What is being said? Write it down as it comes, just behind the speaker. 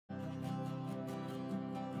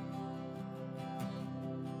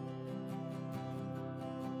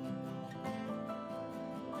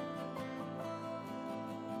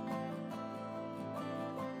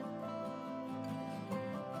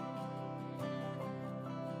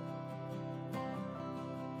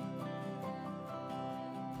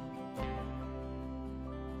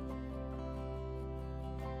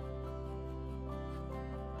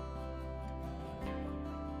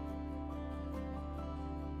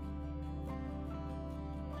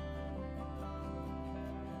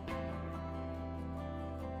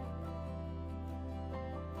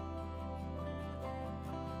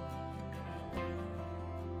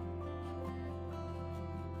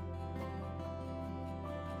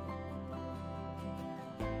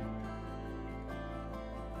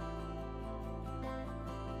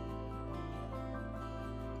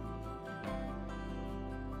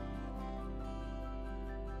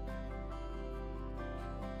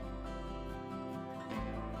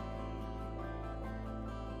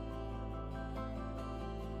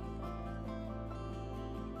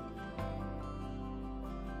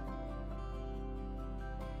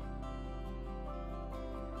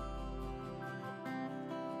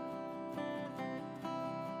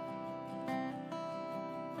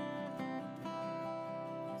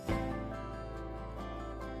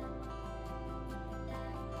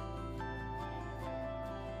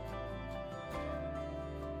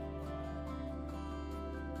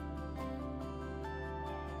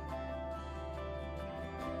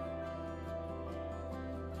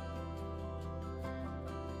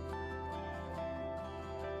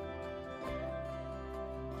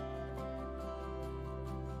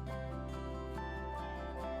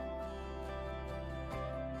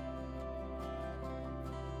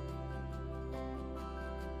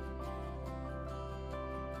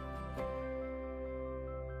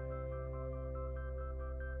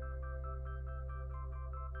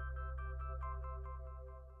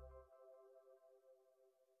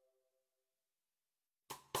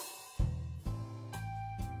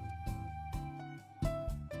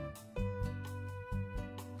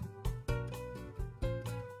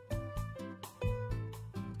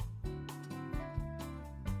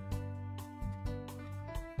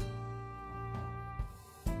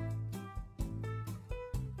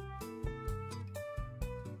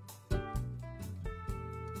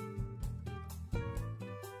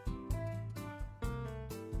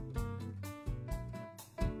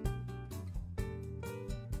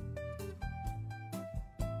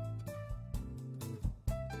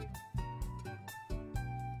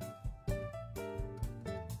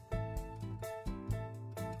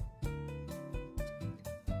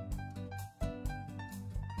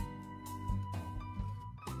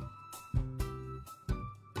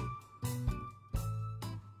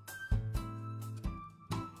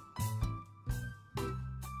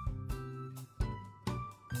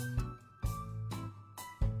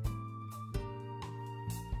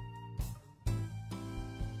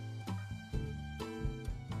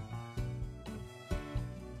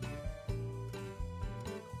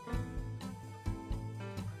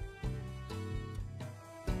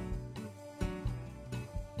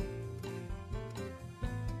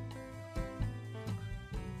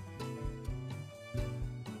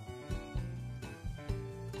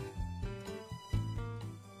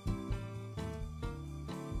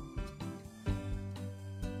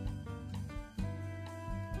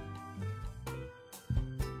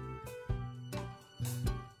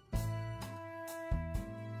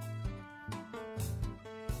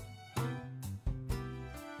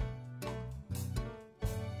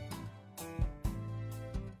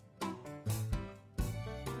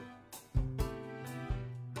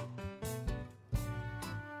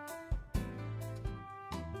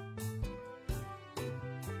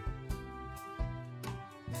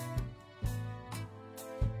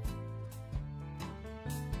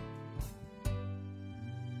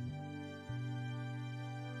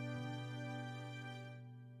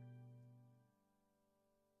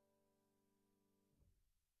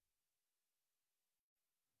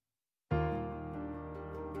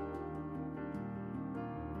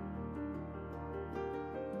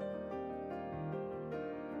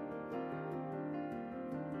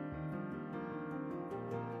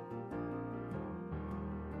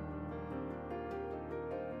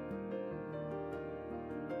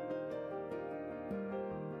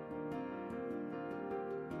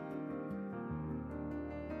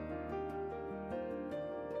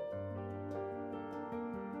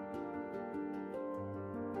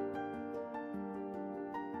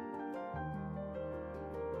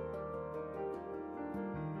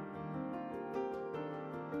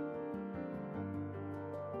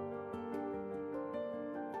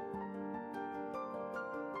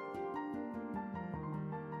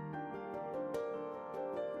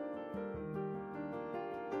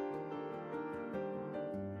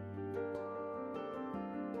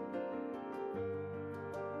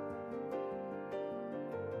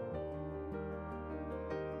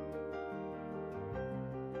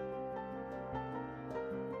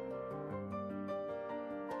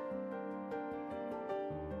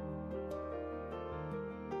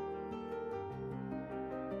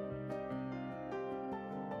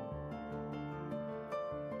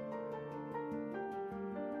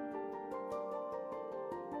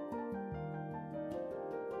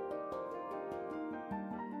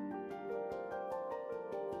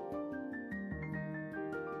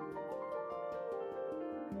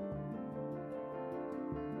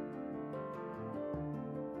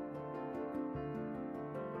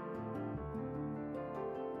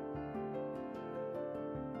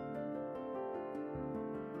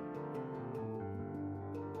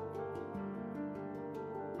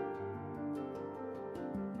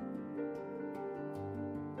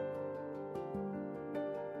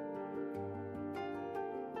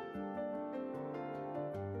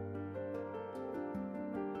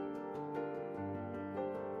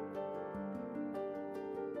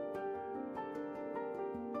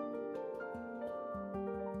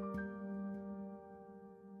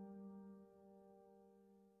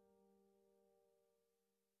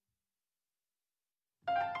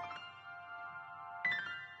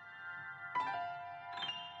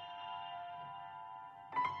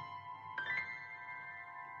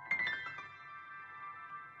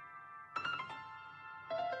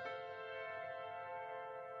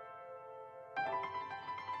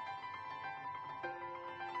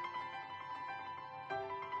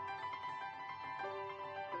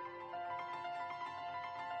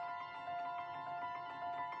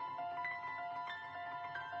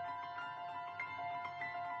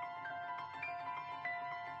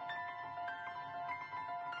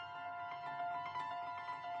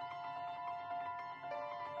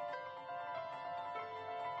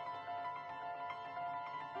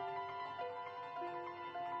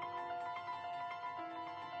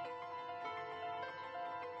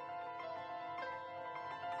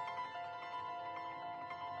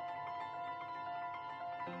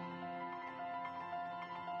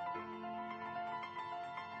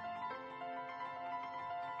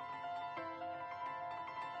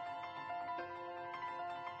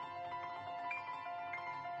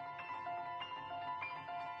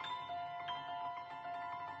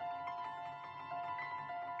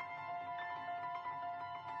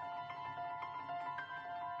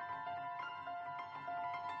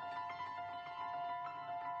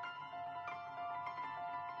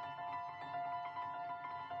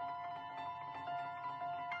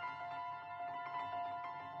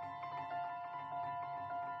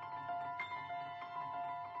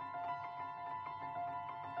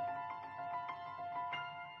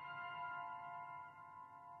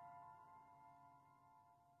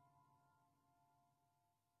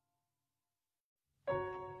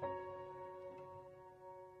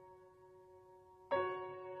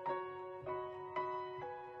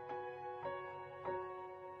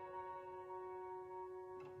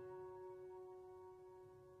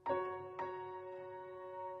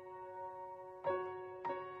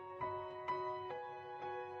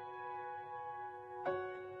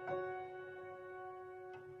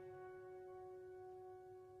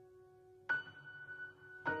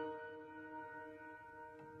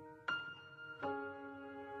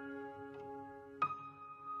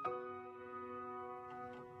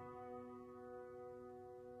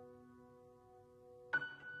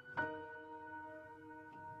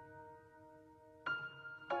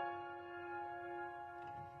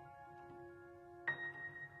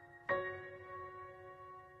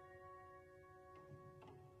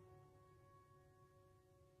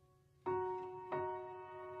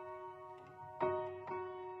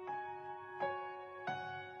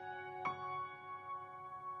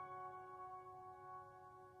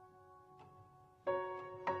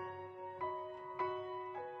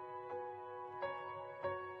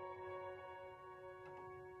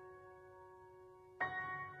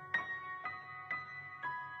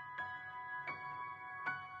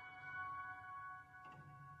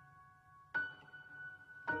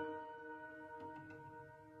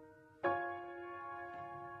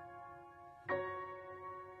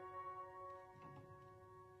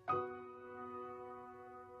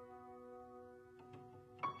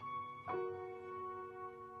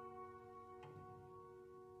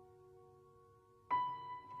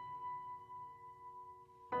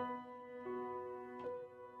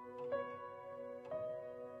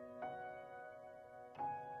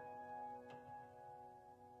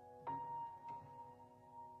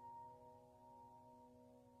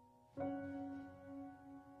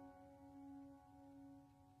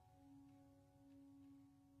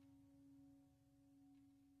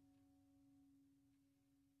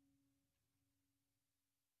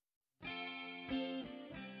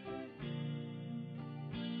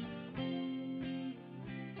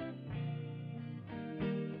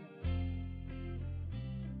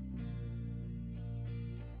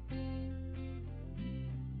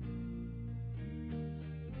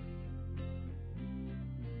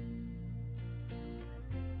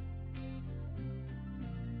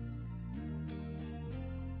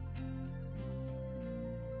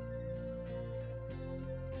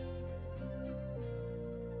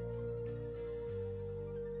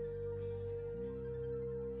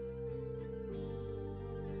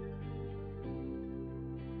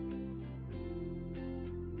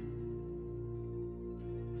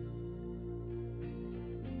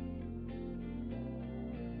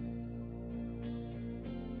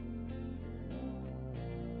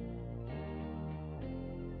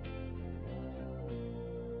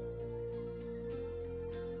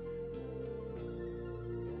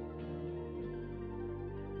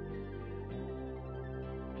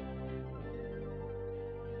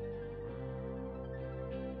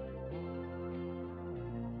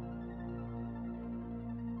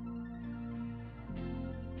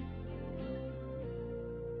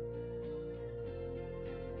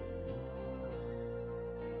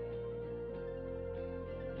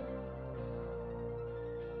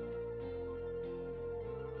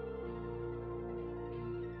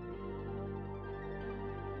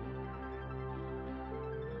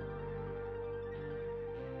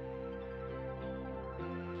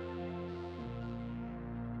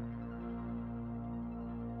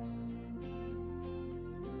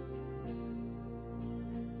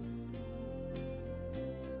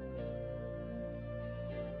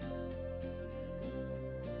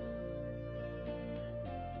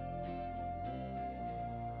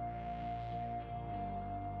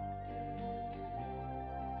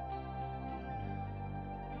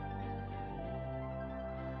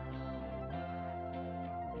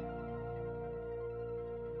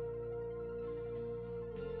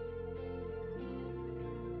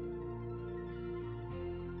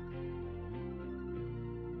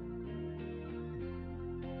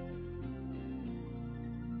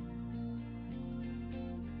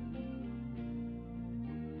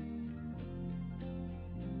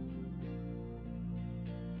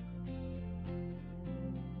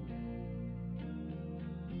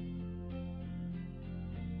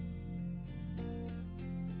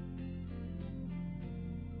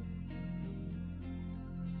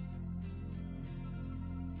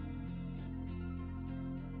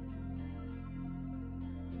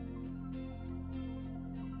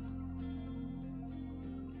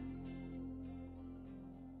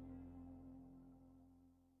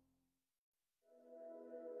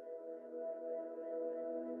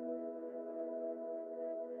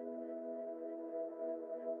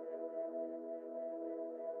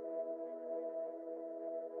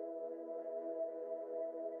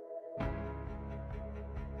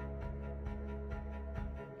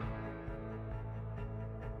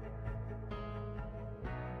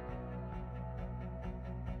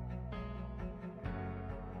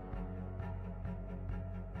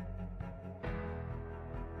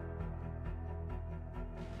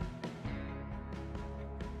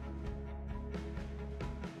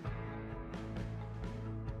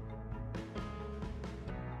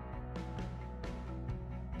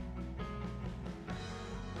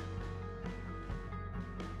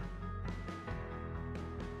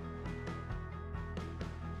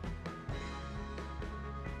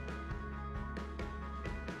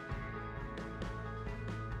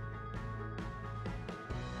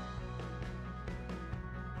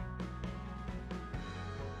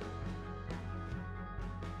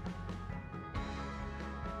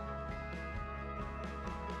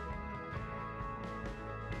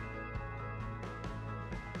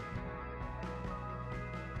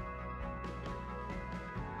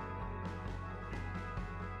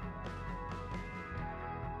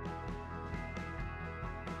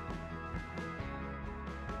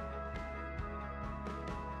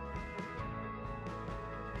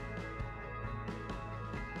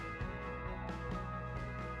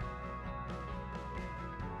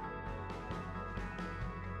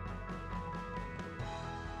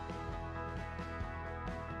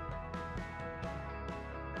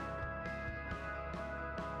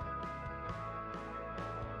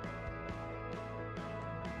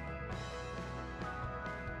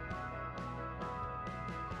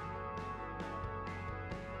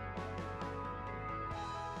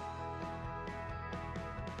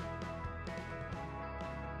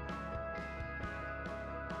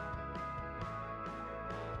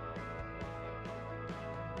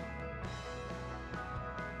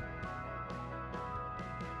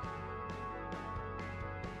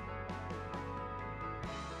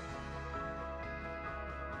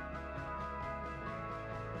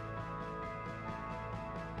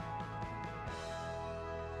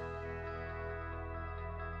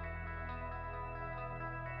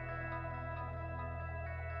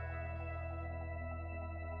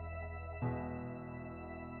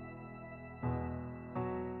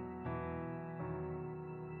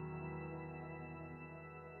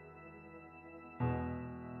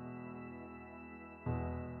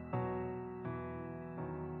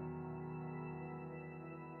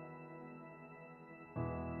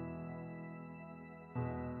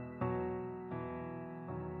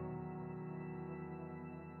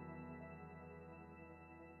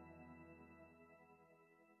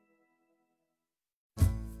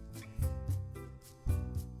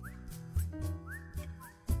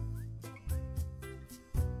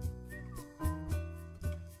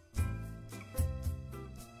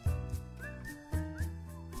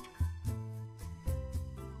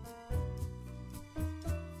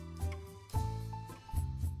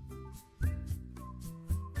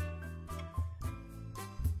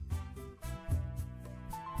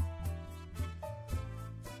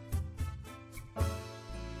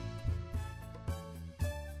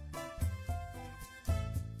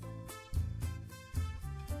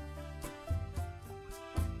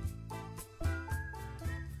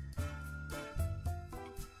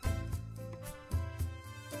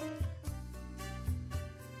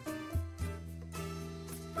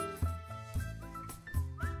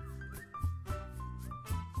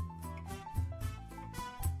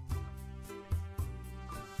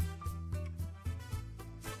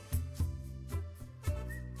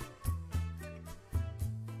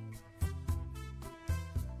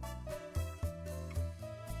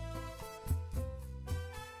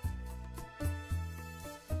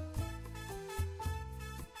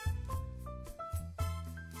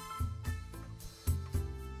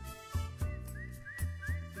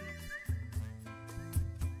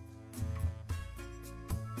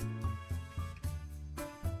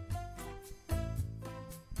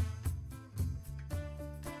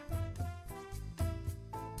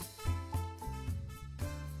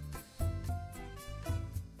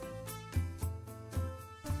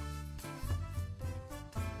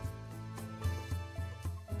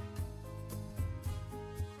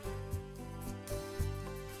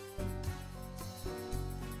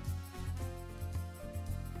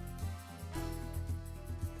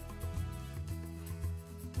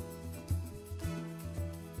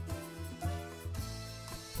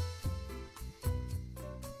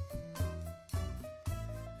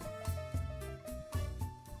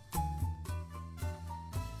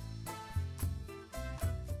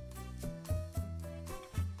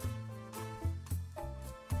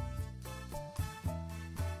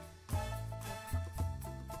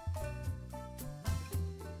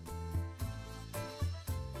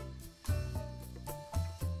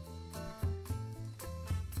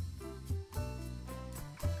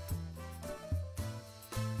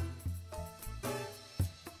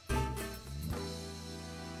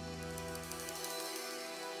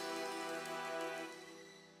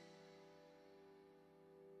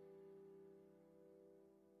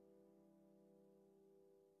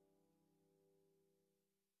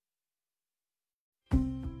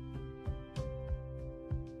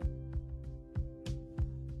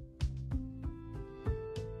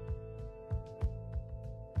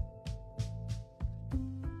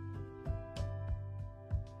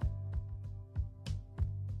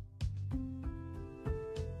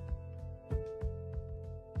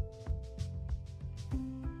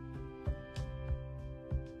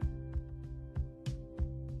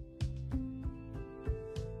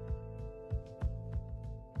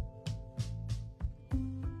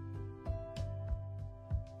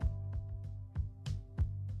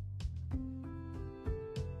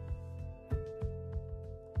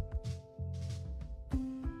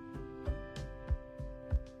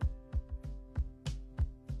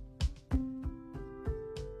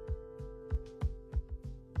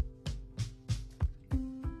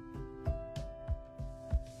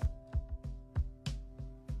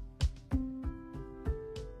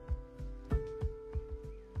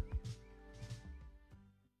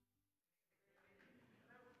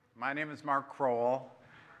My name is Mark Crowell.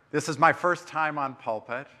 This is my first time on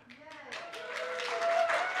pulpit.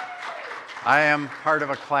 I am part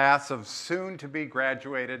of a class of soon-to-be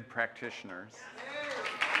graduated practitioners.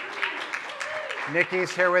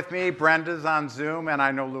 Nikki's here with me, Brenda's on Zoom, and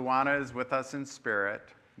I know Luana is with us in spirit.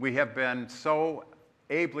 We have been so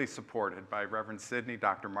ably supported by Reverend Sidney,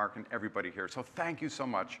 Dr. Mark, and everybody here. So thank you so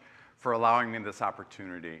much for allowing me this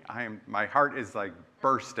opportunity. My heart is like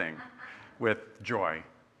bursting with joy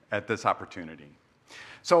at this opportunity.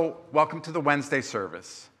 So welcome to the Wednesday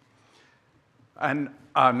service. And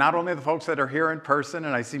not only the folks that are here in person,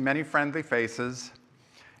 and I see many friendly faces,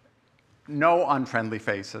 no unfriendly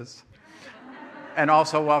faces, and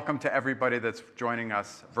also welcome to everybody that's joining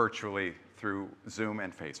us virtually through Zoom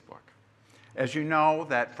and Facebook. As you know,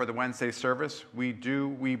 that for the Wednesday service, we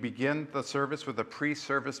begin the service with a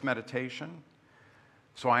pre-service meditation.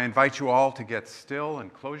 So I invite you all to get still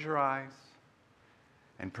and close your eyes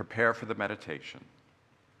and prepare for the meditation.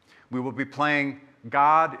 We will be playing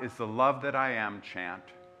God is the Love That I Am chant.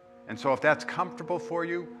 And so if that's comfortable for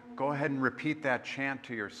you, go ahead and repeat that chant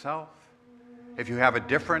to yourself. If you have a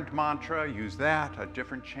different mantra, use that, a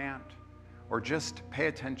different chant, or just pay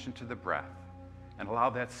attention to the breath and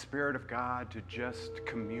allow that Spirit of God to just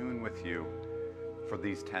commune with you for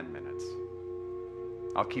these 10 minutes.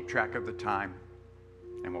 I'll keep track of the time,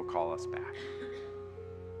 and we'll call us back.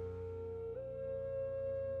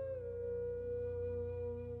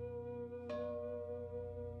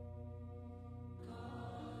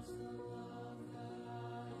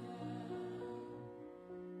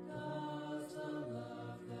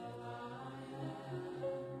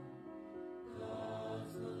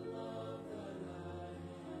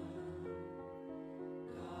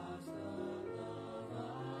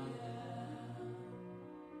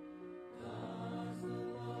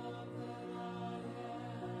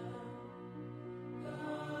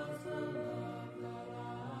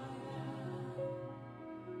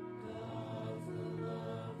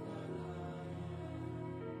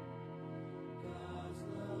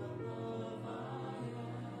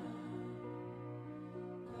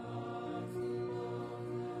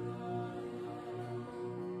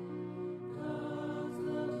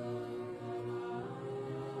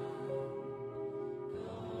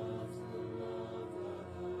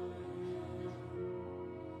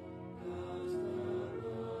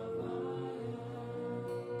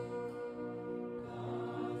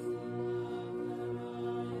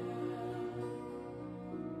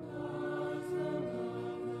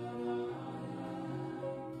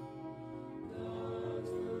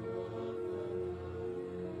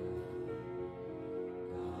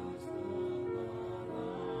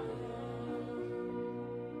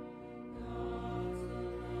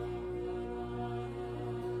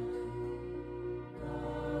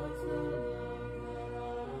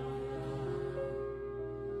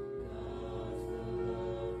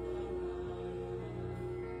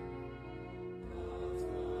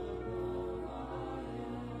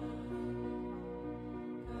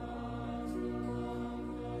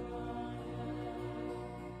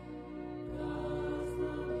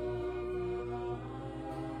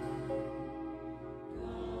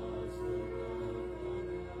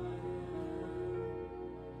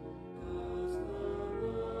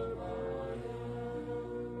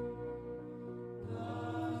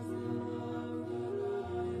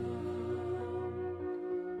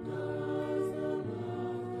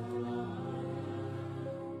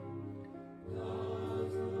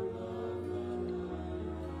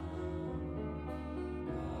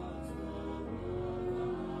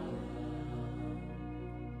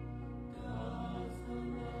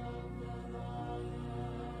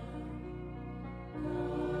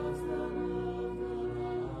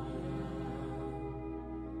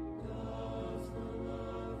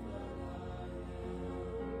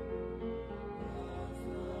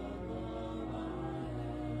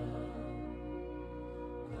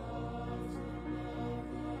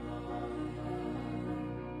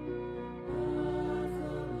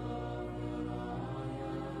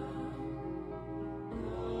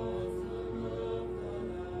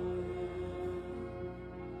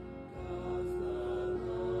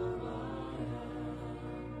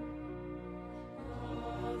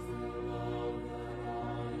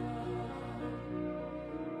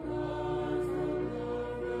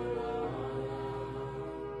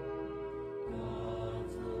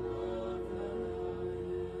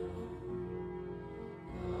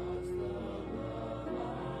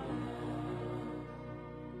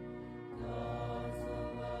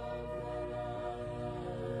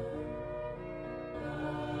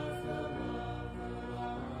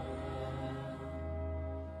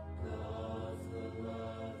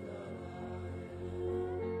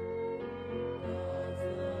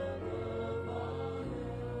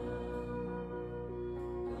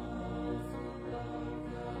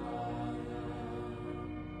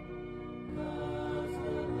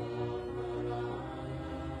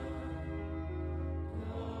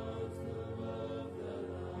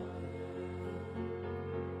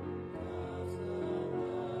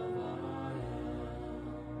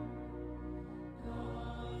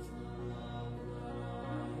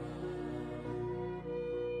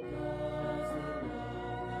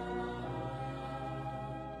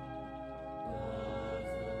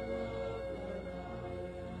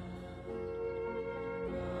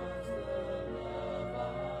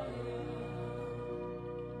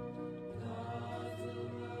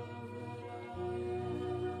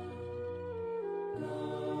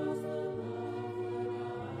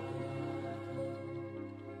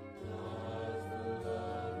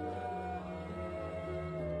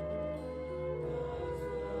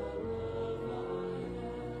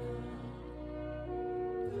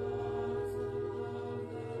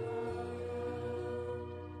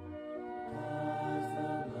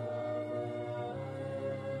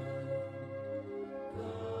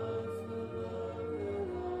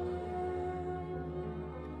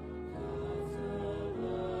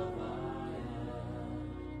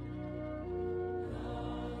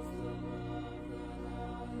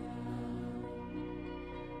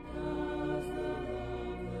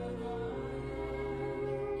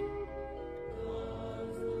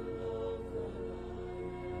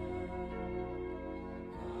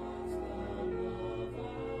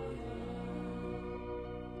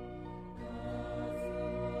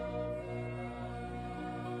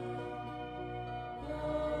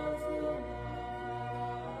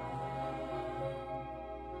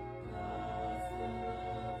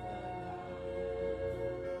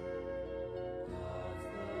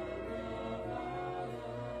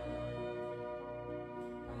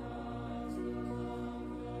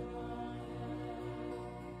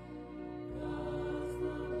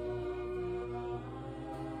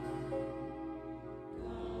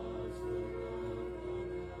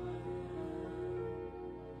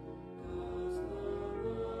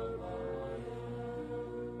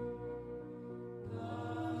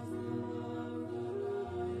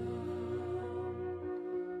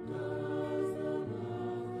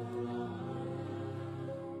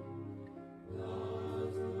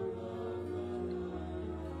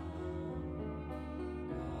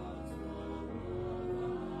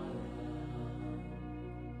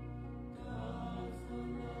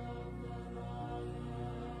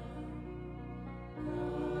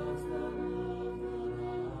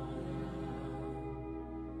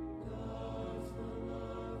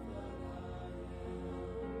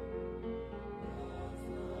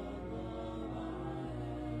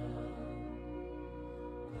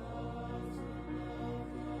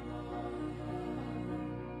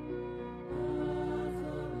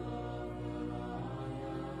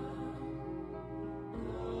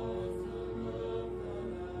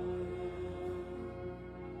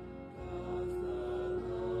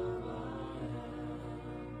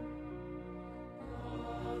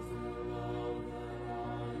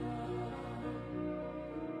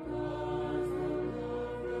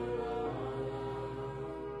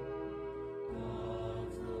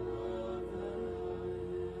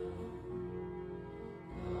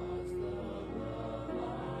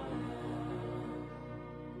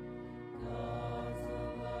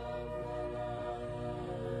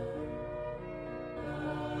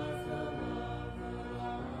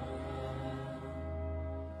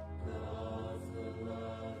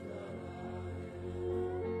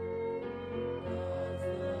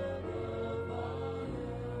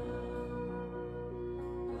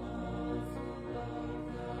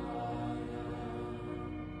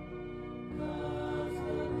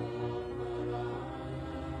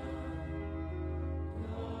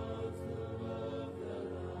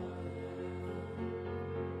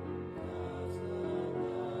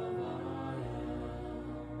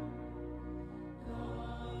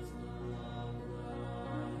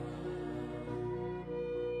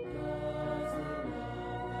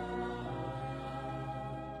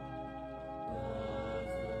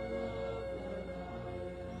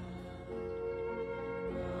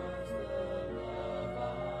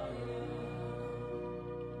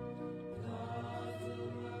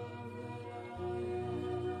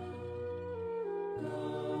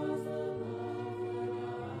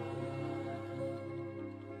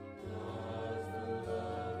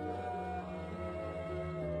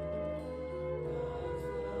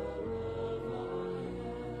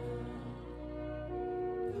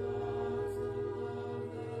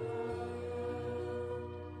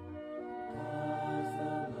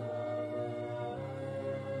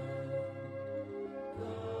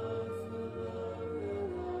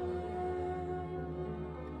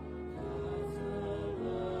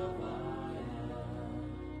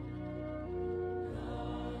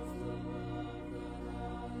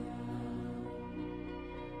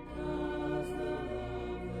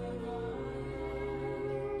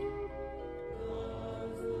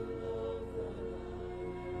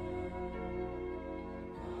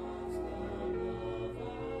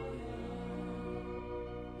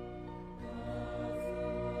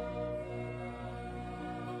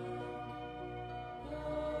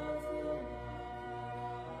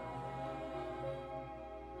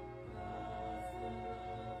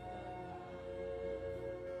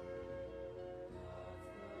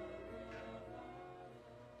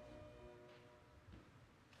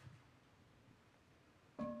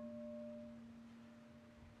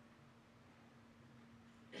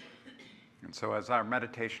 And so as our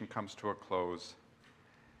meditation comes to a close,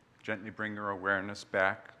 gently bring your awareness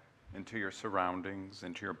back into your surroundings,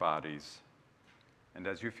 into your bodies. And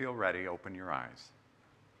as you feel ready, open your eyes.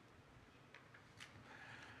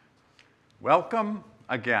 Welcome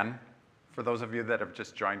again, for those of you that have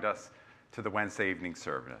just joined us, to the Wednesday evening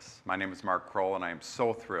service. My name is Mark Kroll, and I am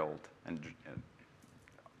so thrilled and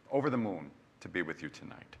over the moon to be with you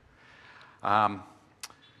tonight.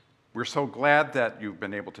 We're so glad that you've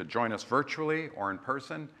been able to join us virtually or in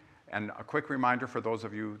person. And a quick reminder for those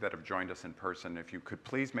of you that have joined us in person, if you could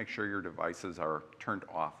please make sure your devices are turned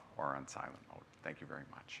off or on silent mode. Thank you very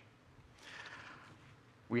much.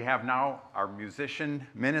 We have now our musician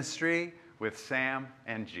ministry with Sam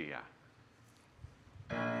and Gia.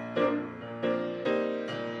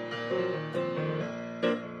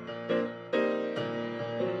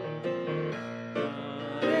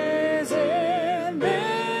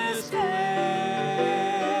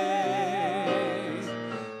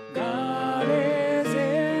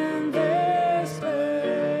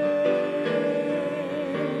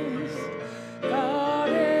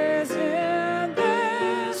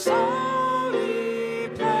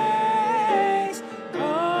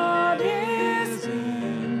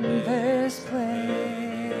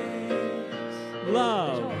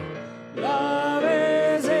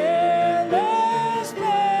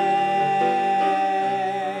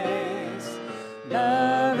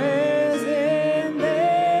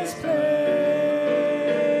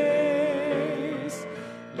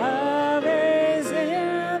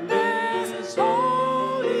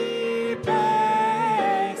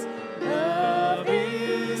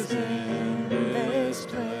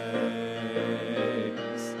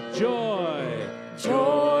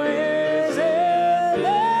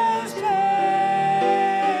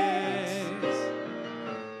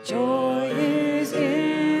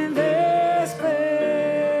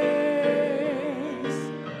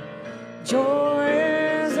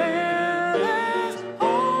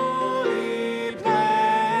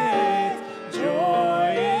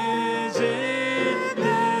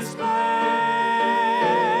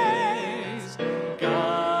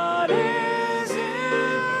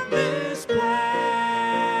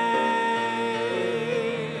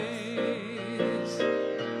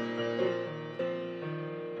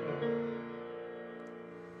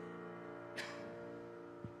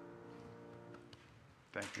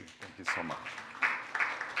 Thank you so much.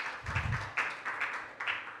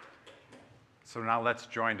 So now let's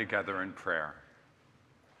join together in prayer.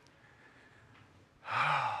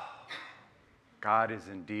 God is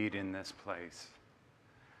indeed in this place.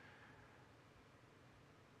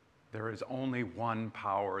 There is only one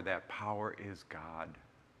power. That power is God,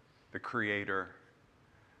 the Creator,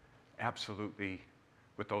 absolutely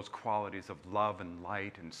with those qualities of love and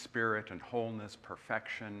light and spirit and wholeness,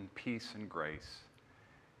 perfection, peace and grace.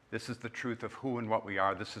 This is the truth of who and what we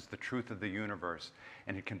are. This is the truth of the universe,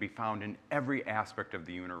 and it can be found in every aspect of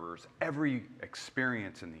the universe, every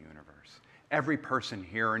experience in the universe, every person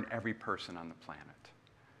here and every person on the planet.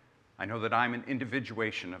 I know that I'm an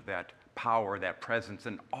individuation of that power, that presence,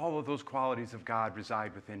 and all of those qualities of God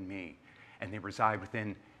reside within me, and they reside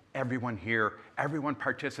within everyone here, everyone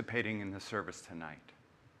participating in the service tonight.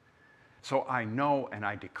 So I know and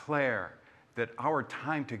I declare that our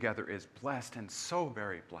time together is blessed and so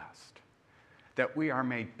very blessed, that we are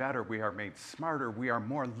made better, we are made smarter, we are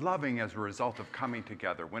more loving as a result of coming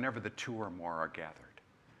together whenever the two or more are gathered,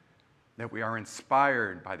 that we are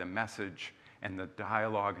inspired by the message and the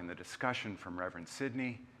dialogue and the discussion from Reverend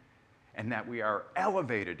Sidney, and that we are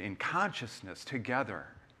elevated in consciousness together.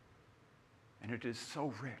 And it is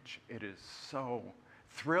so rich, it is so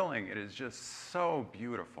thrilling, it is just so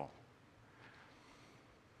beautiful.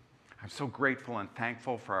 I'm so grateful and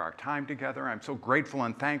thankful for our time together. I'm so grateful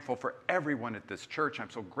and thankful for everyone at this church. I'm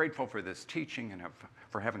so grateful for this teaching and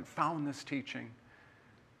for having found this teaching.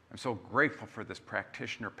 I'm so grateful for this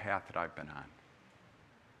practitioner path that I've been on.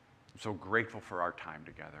 I'm so grateful for our time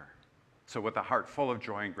together. So with a heart full of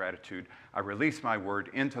joy and gratitude, I release my word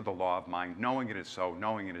into the law of mind, knowing it is so,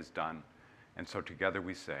 knowing it is done. And so together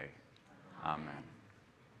we say, Amen.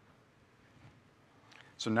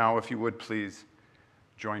 So now if you would please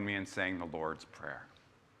join me in saying the Lord's Prayer.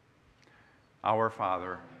 Our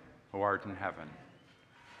Father, who art in heaven,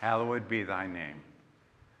 hallowed be thy name.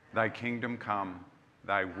 Thy kingdom come,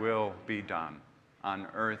 thy will be done, on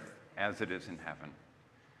earth as it is in heaven.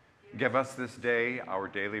 Give us this day our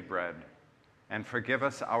daily bread, and forgive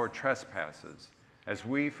us our trespasses, as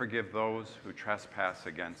we forgive those who trespass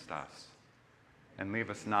against us. And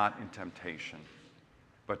leave us not in temptation,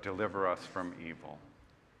 but deliver us from evil.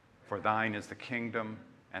 For thine is the kingdom,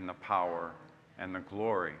 and the power, and the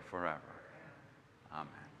glory forever. Amen.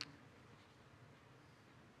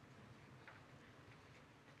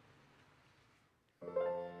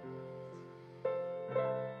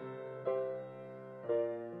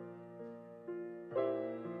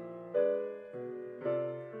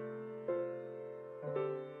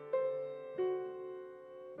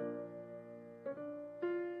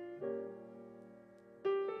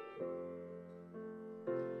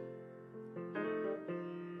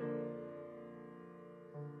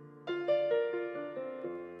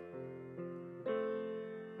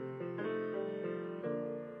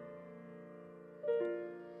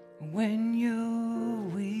 When you're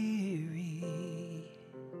weary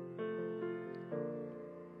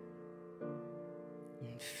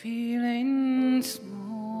and feeling small,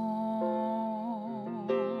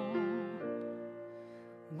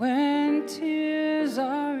 when tears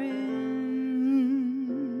are in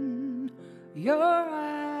your eyes,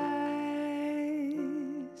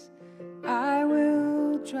 I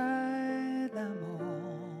will dry them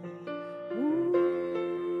all. Ooh.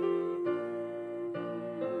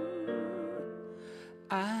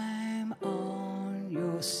 I'm on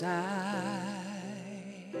your side.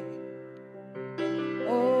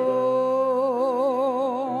 Oh,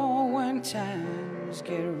 when times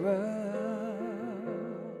get rough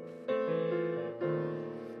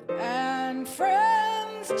and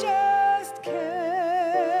friends just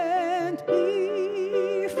can't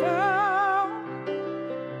be found,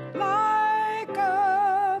 like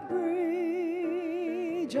a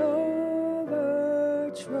bridge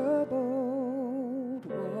over troubled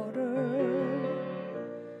water,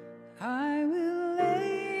 I will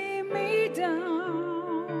lay me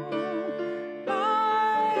down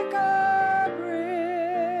like a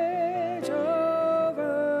bridge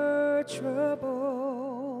over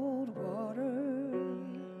troubled water.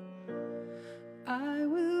 I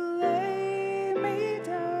will lay me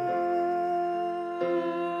down.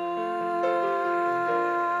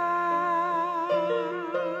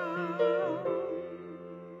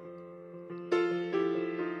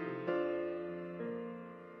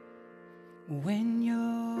 When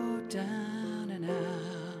you're down and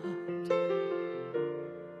out,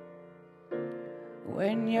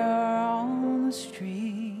 when you're on the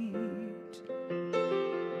street,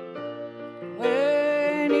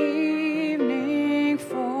 when evening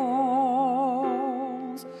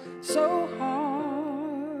falls so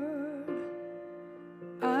hard,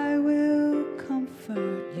 I will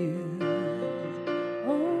comfort you.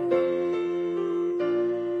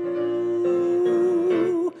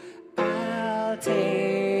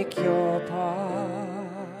 Take your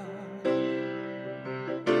part.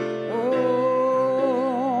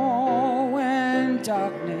 Oh, when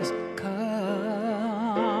darkness comes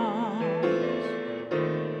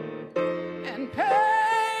and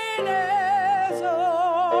pain is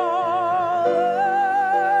all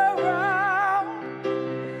around,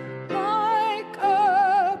 like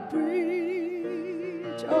a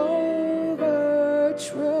bridge over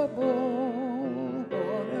troubled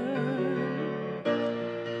water,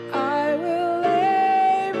 I will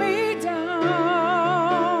lay me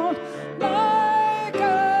down like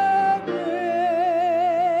a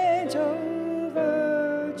bridge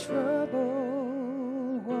over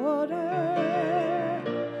troubled water.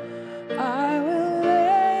 I will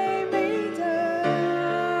lay me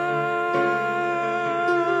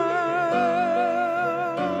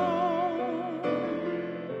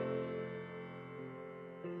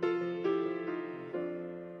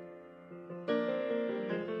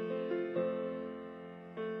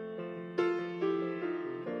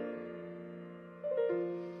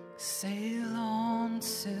Sail on,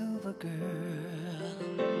 silver girl,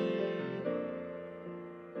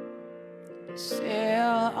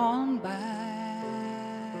 sail on by.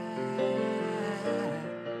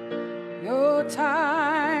 Your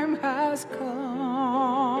time has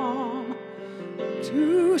come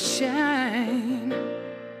to shine.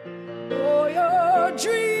 Oh, your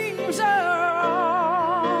dreams are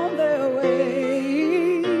on their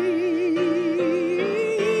way.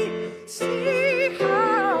 See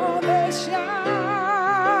how they shine.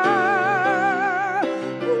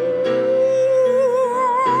 Ooh,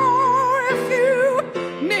 if you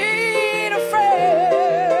need a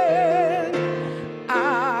friend,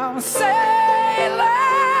 I'm sailing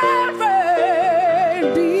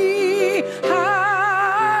right behind.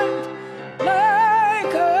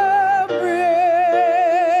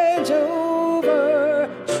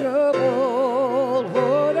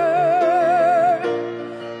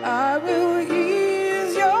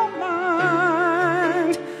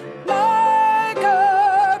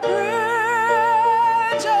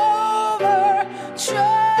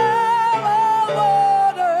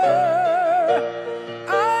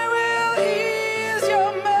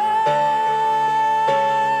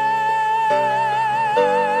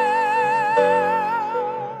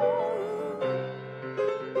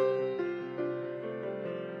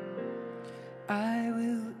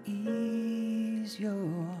 'cause you're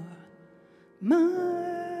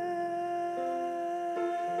mine.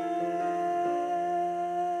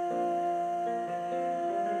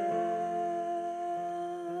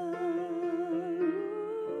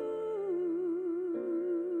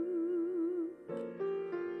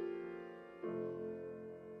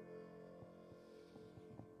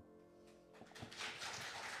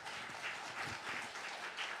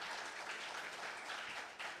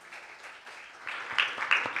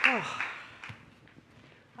 Oh.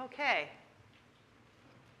 Okay.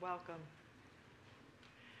 Welcome.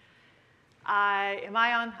 Am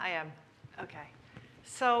I on? I am. Okay.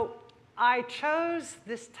 So I chose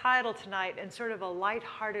this title tonight in sort of a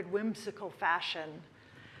lighthearted, whimsical fashion.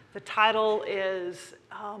 The title is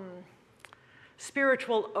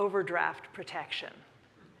Spiritual Overdraft Protection.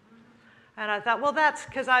 And I thought, well, that's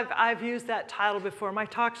because I've used that title before. My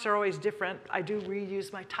talks are always different. I do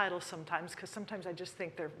reuse my titles sometimes because sometimes I just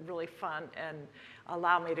think they're really fun and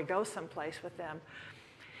allow me to go someplace with them.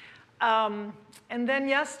 And then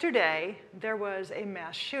yesterday, there was a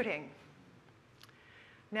mass shooting.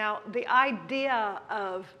 Now, the idea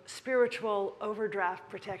of spiritual overdraft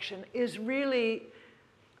protection is really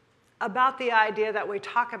about the idea that we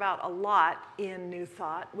talk about a lot in New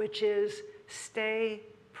Thought, which is stay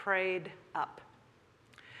prayed up.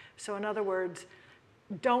 So in other words,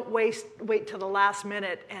 don't wait till the last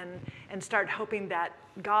minute and start hoping that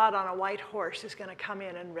God on a white horse is going to come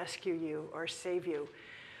in and rescue you or save you,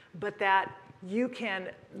 but that you can,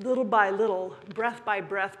 little by little, breath by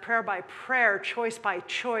breath, prayer by prayer, choice by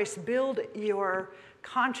choice, build your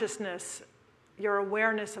consciousness, your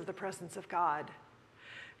awareness of the presence of God,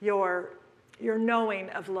 your knowing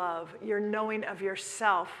of love, your knowing of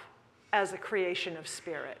yourself as a creation of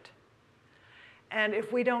spirit. And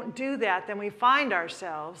if we don't do that, then we find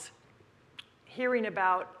ourselves hearing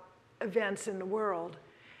about events in the world,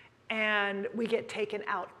 and we get taken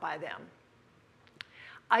out by them.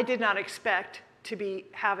 I did not expect to be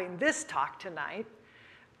having this talk tonight.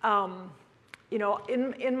 You know,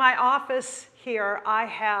 in my office here, I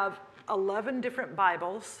have 11 different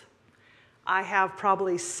Bibles. I have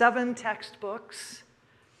probably 7 textbooks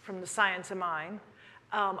from the Science of Mind.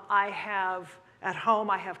 At home,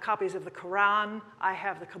 I have copies of the Quran, I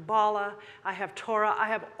have the Kabbalah, I have Torah, I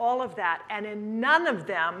have all of that. And in none of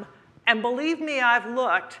them, and believe me, I've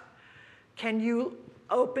looked, can you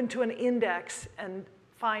open to an index and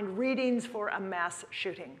find readings for a mass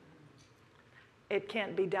shooting. It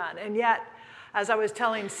can't be done. And yet, as I was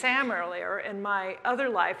telling Sam earlier, in my other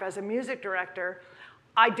life as a music director,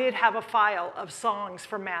 I did have a file of songs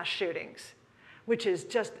for mass shootings, which is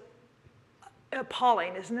just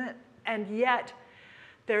appalling, isn't it? And yet,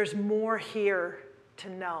 there's more here to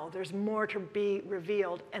know. There's more to be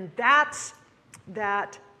revealed. And that's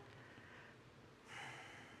that.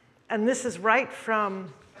 And this is right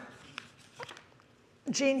from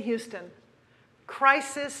Gene Houston.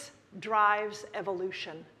 Crisis drives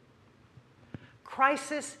evolution.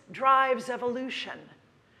 Crisis drives evolution.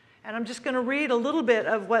 And I'm just going to read a little bit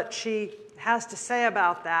of what she has to say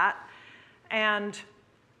about that. And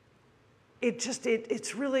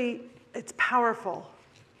it's really, it's powerful.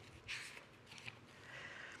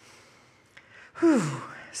 Whew.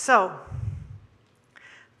 So,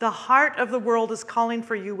 the heart of the world is calling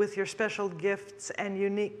for you with your special gifts and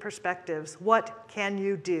unique perspectives. What can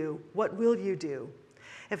you do? What will you do?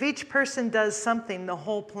 If each person does something, the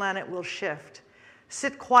whole planet will shift.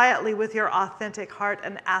 Sit quietly with your authentic heart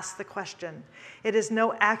and ask the question. It is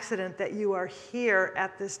no accident that you are here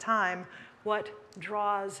at this time. What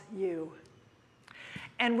draws you?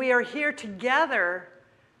 And we are here together.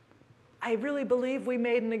 I really believe we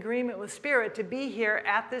made an agreement with Spirit to be here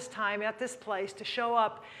at this time, at this place, to show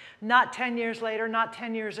up not 10 years later, not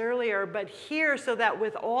 10 years earlier, but here so that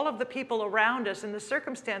with all of the people around us and the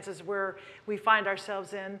circumstances where we find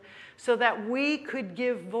ourselves in, so that we could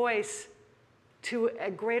give voice to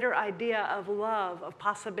a greater idea of love, of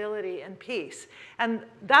possibility, and peace. And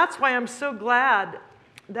that's why I'm so glad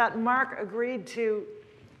that Mark agreed to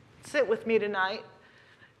sit with me tonight.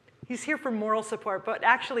 He's here for moral support, but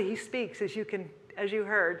actually he speaks, as you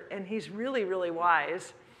heard, and he's really, really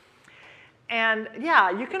wise. And yeah,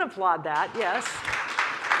 you can applaud that, yes.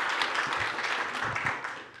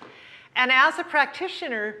 And as a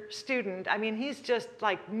practitioner student, I mean, he's just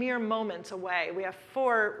like mere moments away. We have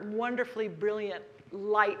 4 wonderfully brilliant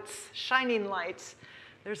lights, shining lights.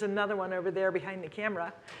 There's another one over there behind the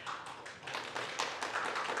camera.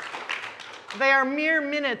 They are mere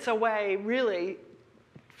minutes away, really,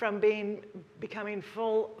 from becoming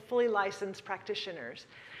fully licensed practitioners.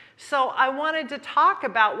 So I wanted to talk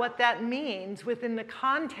about what that means within the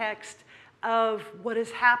context of what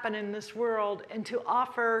has happened in this world and to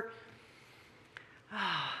offer,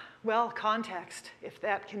 well, context, if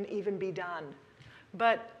that can even be done.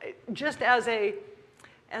 But just as an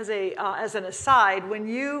aside,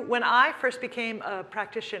 when I first became a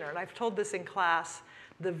practitioner, and I've told this in class,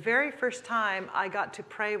 the very first time I got to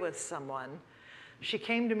pray with someone, she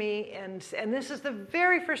came to me, and this is the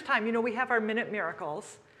very first time, you know, we have our minute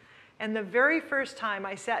miracles, and the very first time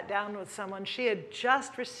I sat down with someone, she had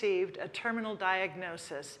just received a terminal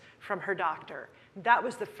diagnosis from her doctor. That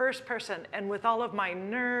was the first person, and with all of my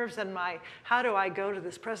nerves and my, how do I go to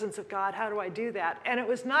this presence of God, how do I do that? And it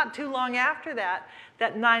was not too long after that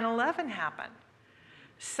that 9/11 happened.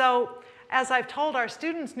 So as I've told our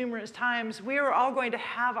students numerous times, we are all going to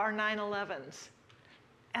have our 9/11s.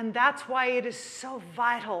 And that's why it is so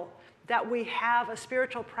vital that we have a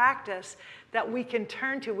spiritual practice that we can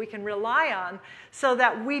turn to, we can rely on, so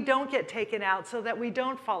that we don't get taken out, so that we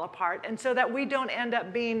don't fall apart, and so that we don't end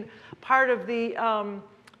up being part of the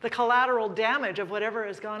collateral damage of whatever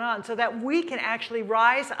has gone on, so that we can actually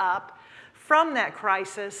rise up from that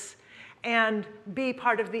crisis and be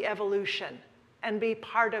part of the evolution and be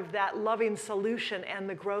part of that loving solution and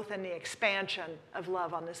the growth and the expansion of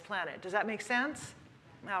love on this planet. Does that make sense?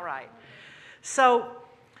 All right. So,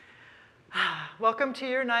 welcome to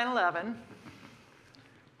your 9/11.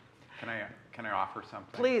 Can I offer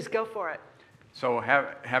something? Please, go for it. So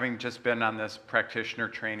having just been on this practitioner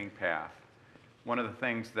training path, one of the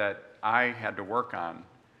things that I had to work on,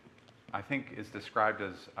 I think is described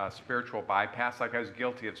as a spiritual bypass. Like I was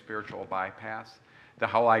guilty of spiritual bypass. The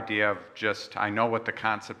whole idea of just, I know what the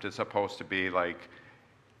concept is supposed to be, like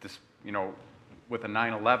this, you know, with a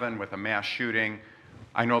 9/11, with a mass shooting,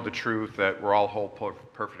 I know the truth that we're all whole,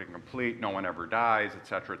 perfect, and complete, no one ever dies, et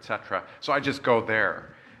cetera, et cetera. So I just go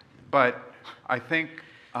there. But I think,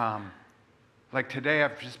 like today,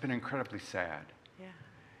 I've just been incredibly sad. Yeah.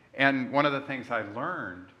 And one of the things I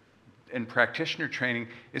learned in practitioner training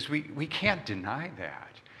is we can't deny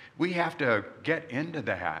that. We have to get into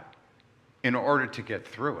that in order to get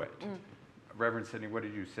through it. Mm. Reverend Sydney, what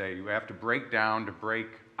did you say? You have to break down to break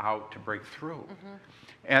out to break through. Mm-hmm.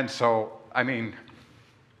 And so, I mean,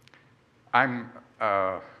 I've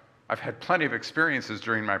had plenty of experiences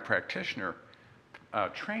during my practitioner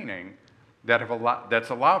training that's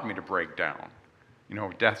allowed me to break down. You know,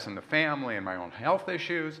 deaths in the family and my own health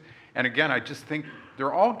issues. And again, I just think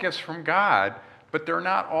they're all gifts from God, but they're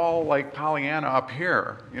not all like Pollyanna up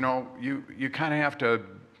here. You know, you kind of have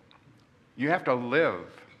to live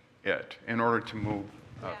it in order to move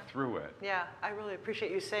through it. Yeah, I really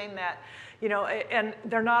appreciate you saying that. You know, and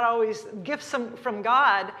they're not always gifts from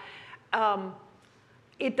God.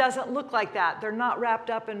 It doesn't look like that. They're not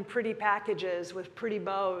wrapped up in pretty packages with pretty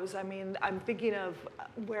bows. I mean, I'm thinking of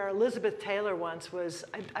where Elizabeth Taylor once was,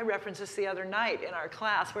 I referenced this the other night in our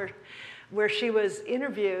class, where she was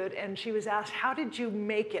interviewed and she was asked, how did you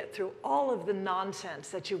make it through all of the nonsense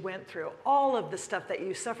that you went through, all of the stuff that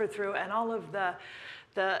you suffered through, and all of the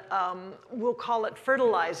we'll call it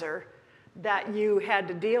fertilizer that you had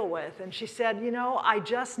to deal with? And she said, you know, I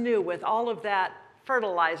just knew with all of that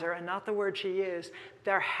fertilizer, and not the word she used,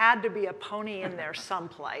 there had to be a pony in there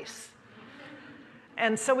someplace.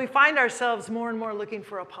 And so we find ourselves more and more looking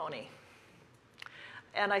for a pony.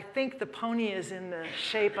 And I think the pony is in the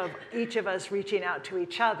shape of each of us reaching out to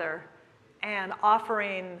each other and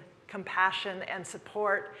offering compassion and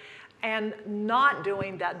support and not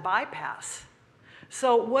doing that bypass.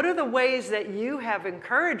 So what are the ways that you have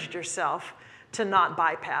encouraged yourself to not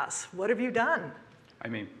bypass? What have you done? I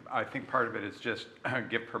mean, I think part of it is just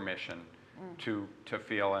give permission to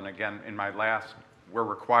feel. And again, in my last, we're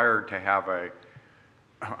required to have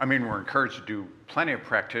we're encouraged to do plenty of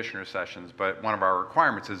practitioner sessions, but one of our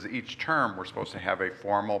requirements is each term we're supposed to have a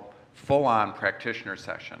formal, full-on practitioner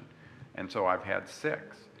session. And so I've had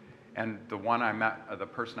 6. And the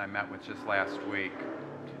person I met with just last week,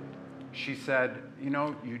 she said, you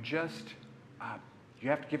know, you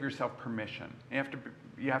have to give yourself permission.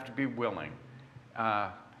 You have to be willing.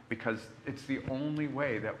 Because it's the only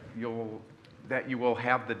way that you will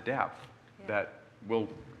have the depth that will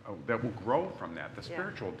grow from that, the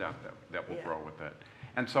spiritual depth that will grow with it.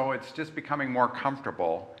 And so it's just becoming more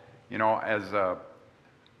comfortable, you know, as a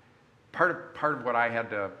part of what I had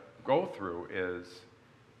to go through is,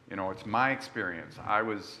 you know, it's my experience. I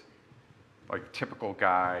was like a typical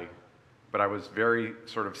guy, but I was very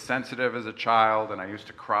sort of sensitive as a child, and I used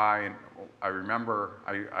to cry. And I remember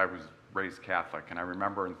I was raised Catholic, and I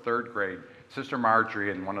remember in 3rd grade, Sister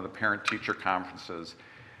Marjorie in one of the parent-teacher conferences,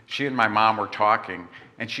 she and my mom were talking,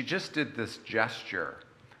 and she just did this gesture,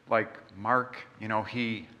 like, Mark, you know,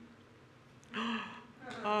 he...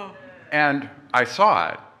 And I saw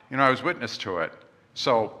it. I was witness to it.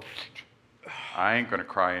 So I ain't going to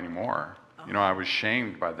cry anymore. I was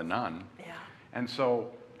shamed by the nun. Yeah.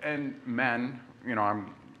 And men,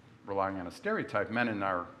 I'm relying on a stereotype, men in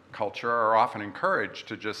our culture are often encouraged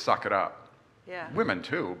to just suck it up. Yeah. Women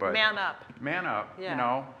too, but Man up. Man up,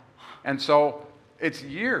 Yeah. And so it's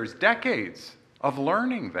years, decades of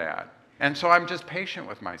learning that. And so I'm just patient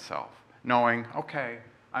with myself, knowing, okay,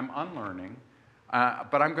 I'm unlearning,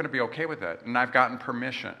 but I'm going to be okay with it. And I've gotten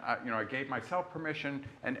permission. I gave myself permission,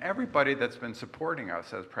 and everybody that's been supporting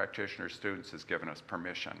us as practitioner students has given us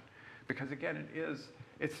permission. Because again,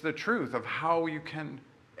 it's the truth of how you can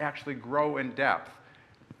actually grow in depth.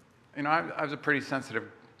 I was a pretty sensitive,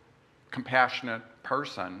 compassionate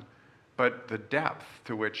person, but the depth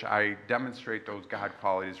to which I demonstrate those God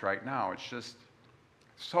qualities right now, it's just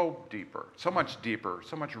so much deeper,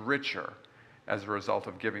 so much richer as a result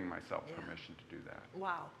of giving myself permission to do that.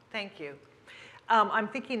 Wow, thank you. I'm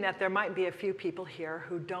thinking that there might be a few people here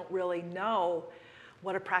who don't really know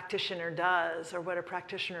what a practitioner does or what a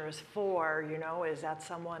practitioner is for. Is that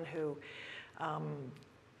someone who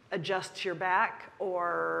adjusts your back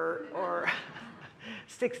or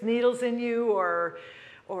sticks needles in you or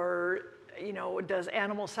does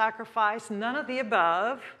animal sacrifice? None of the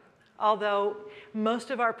above. Although most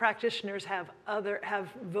of our practitioners have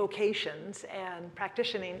vocations, and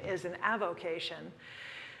practicing is an avocation.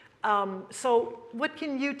 So what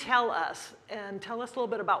can you tell us? And tell us a little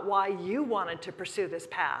bit about why you wanted to pursue this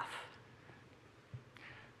path.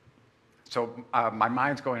 So my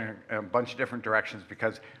mind's going in a bunch of different directions,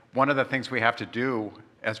 because one of the things we have to do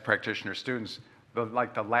as practitioner students, the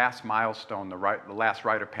last milestone, the last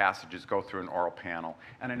rite of passage is go through an oral panel.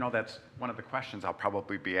 And I know that's one of the questions I'll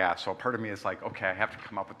probably be asked. So part of me is like, okay, I have to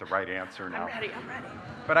come up with the right answer now. I'm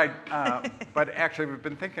ready. But actually, we've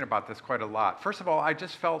been thinking about this quite a lot. First of all, I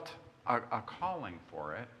just felt a calling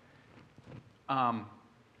for it.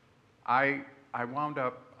 I wound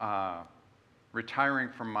up retiring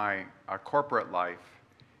from my corporate life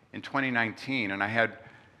in 2019, and I had,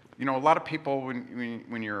 a lot of people,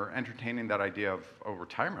 when you're entertaining that idea of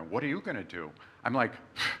retirement, what are you going to do? I'm like,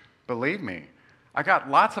 believe me, I got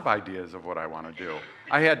lots of ideas of what I want to do.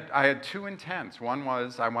 I had two intents. One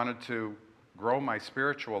was I wanted to grow my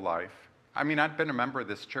spiritual life. I'd been a member of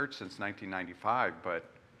this church since 1995, but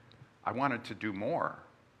I wanted to do more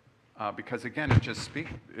because, again,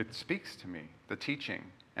 it speaks to me, the teaching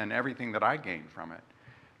and everything that I gained from it,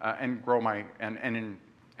 and grow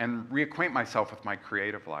and reacquaint myself with my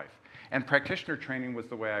creative life. And practitioner training was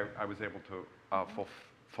the way I was able to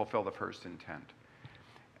fulfill the first intent.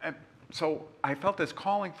 And so I felt this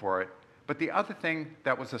calling for it, but the other thing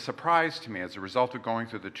that was a surprise to me as a result of going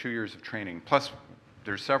through the 2 years of training, plus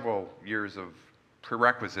there's several years of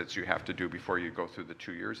prerequisites you have to do before you go through the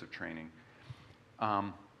 2 years of training,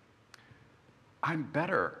 I'm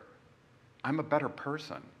better. I'm a better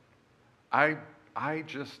person. I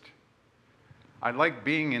like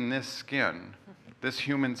being in this skin, this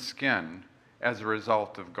human skin, as a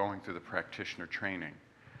result of going through the practitioner training.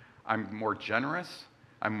 I'm more generous,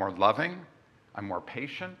 I'm more loving, I'm more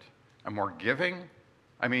patient, I'm more giving.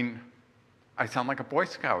 I sound like a Boy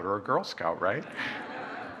Scout or a Girl Scout, right?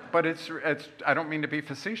 But I don't mean to be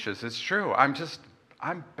facetious, it's true.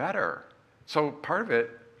 I'm better. So part of it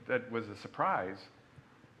that was a surprise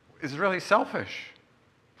is really selfish.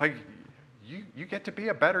 Like, you get to be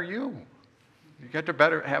a better you. You get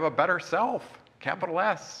to have a better self, capital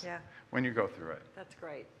S, when you go through it. That's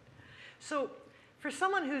great. So for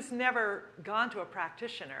someone who's never gone to a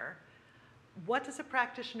practitioner, what does a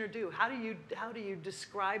practitioner do? How do you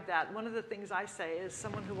describe that? One of the things I say is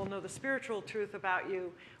someone who will know the spiritual truth about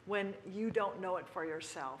you when you don't know it for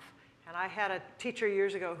yourself. And I had a teacher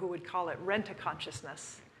years ago who would call it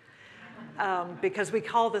rent-a-consciousness. Because we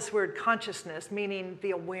call this word consciousness, meaning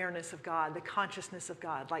the awareness of God, the consciousness of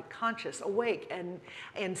God, like conscious, awake,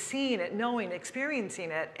 and seeing it, knowing,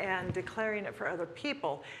 experiencing it, and declaring it for other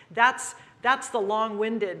people. That's the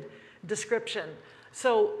long-winded description.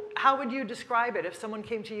 So how would you describe it if someone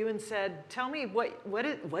came to you and said, tell me, what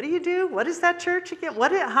do you do? What is that church again?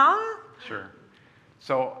 Sure.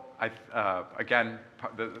 So again,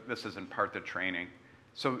 this is in part the training.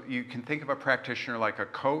 So you can think of a practitioner like a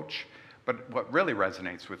coach, but what really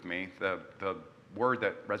resonates with me, the word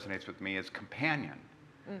that resonates with me is companion.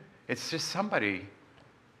 It's just somebody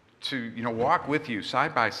to walk with you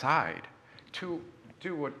side by side, to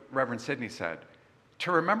do what Reverend Sidney said,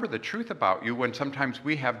 to remember the truth about you when sometimes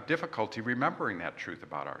we have difficulty remembering that truth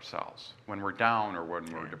about ourselves, when we're down or when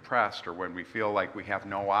we're depressed or when we feel like we have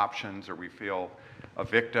no options or we feel a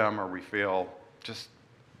victim or we feel just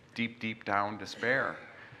deep, deep down despair.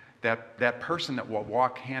 that person that will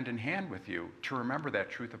walk hand in hand with you, to remember that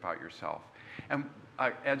truth about yourself. And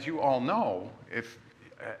as you all know,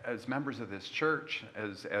 as members of this church,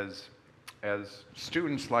 as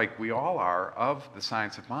students like we all are of the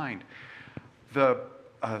science of mind, the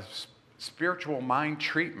spiritual mind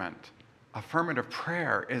treatment, affirmative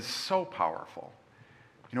prayer, is so powerful.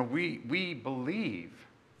 You know, we believe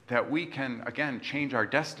that we can, again, change our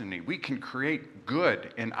destiny. We can create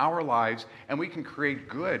good in our lives, and we can create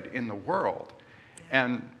good in the world.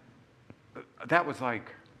 And that was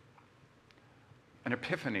like an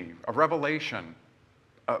epiphany, a revelation,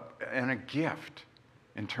 and a gift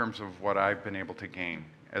in terms of what I've been able to gain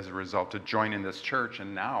as a result of joining this church,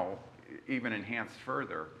 and now even enhanced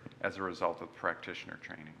further as a result of practitioner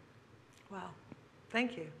training. Wow.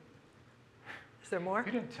 Thank you. Is there more?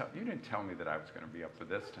 You didn't tell me that I was going to be up for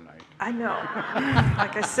this tonight. I know.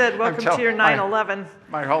 Like I said, welcome to your 9/11.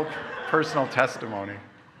 My whole personal testimony.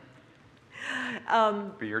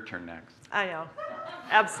 Be your turn next. I know.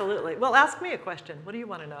 Absolutely. Well, ask me a question. What do you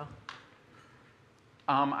want to know?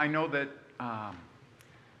 I know that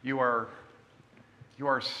you are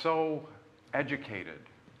so educated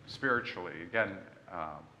spiritually, again,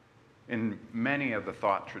 in many of the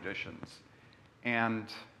thought traditions. And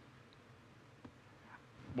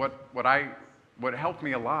what helped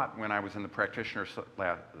me a lot when I was in the practitioner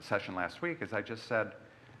session last week is I just said,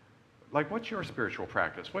 like, what's your spiritual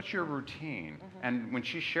practice? What's your routine? Mm-hmm. And when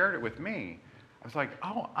she shared it with me, I was like,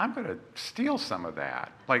 oh, I'm going to steal some of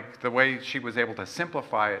that. Like the way she was able to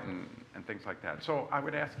simplify it and things like that. So I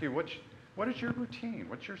would ask you, what is your routine?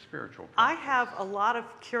 What's your spiritual practice? I have a lot of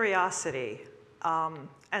curiosity.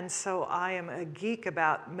 And so I am a geek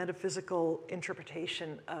about metaphysical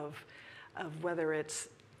interpretation of whether it's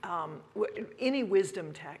any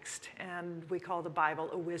wisdom text, and we call the Bible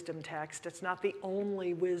a wisdom text. It's not the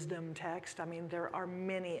only wisdom text. I mean, there are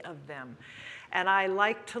many of them. And I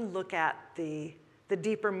like to look at the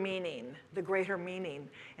deeper meaning, the greater meaning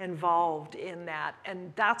involved in that.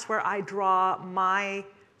 And that's where I draw my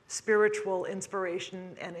spiritual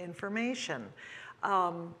inspiration and information.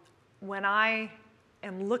 When I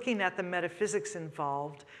am looking at the metaphysics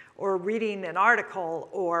involved, or reading an article,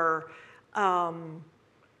 or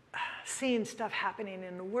seeing stuff happening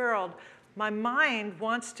in the world, my mind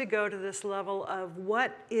wants to go to this level of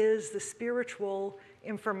what is the spiritual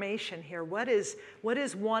information here? What is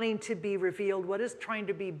wanting to be revealed? What is trying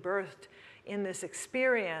to be birthed in this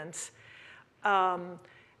experience? And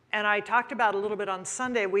I talked about a little bit on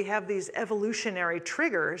Sunday, we have these evolutionary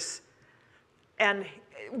triggers, and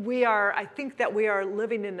I think that we are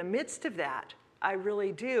living in the midst of that. I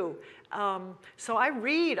really do. So I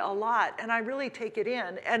read a lot, and I really take it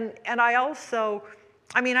in. And I also,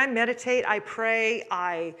 I meditate, I pray,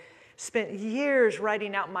 I spent years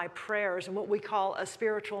writing out my prayers and what we call a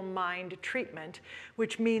spiritual mind treatment,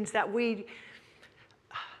 which means that we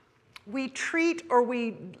treat, or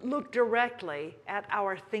we look directly at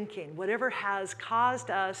our thinking, whatever has caused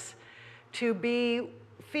us to be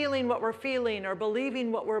feeling what we're feeling, or believing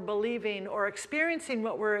what we're believing, or experiencing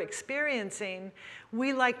what we're experiencing.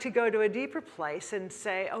 We like to go to a deeper place and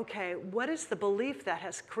say, okay, what is the belief that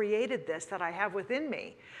has created this that I have within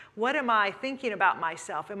me? What am I thinking about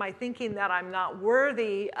myself? Am I thinking that I'm not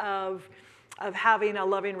worthy of having a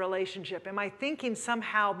loving relationship? Am I thinking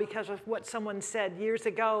somehow, because of what someone said years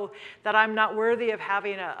ago, that I'm not worthy of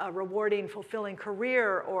having a rewarding, fulfilling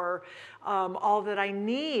career, or all that I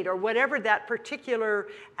need, or whatever that particular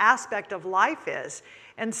aspect of life is?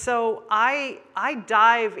 And so I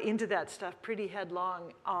dive into that stuff pretty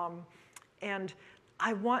headlong, and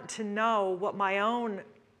I want to know what my own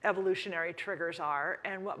evolutionary triggers are,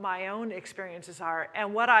 and what my own experiences are.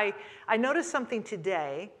 And what I noticed something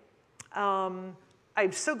today. I'm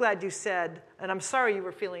so glad you said, and I'm sorry you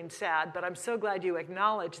were feeling sad, but I'm so glad you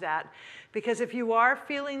acknowledged that, because if you are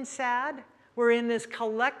feeling sad, we're in this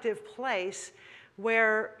collective place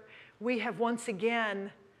where we have once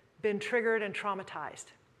again been triggered and traumatized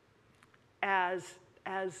as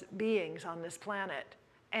beings on this planet.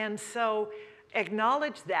 And so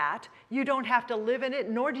acknowledge that. You don't have to live in it,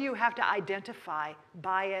 nor do you have to identify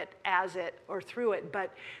by it, as it, or through it.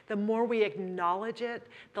 But the more we acknowledge it,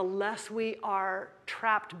 the less we are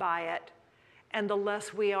trapped by it, and the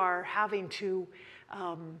less we are having to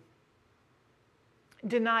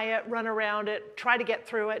deny it, run around it, try to get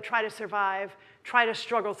through it, try to survive, try to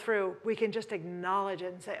struggle through. We can just acknowledge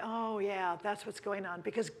it and say, oh yeah, that's what's going on.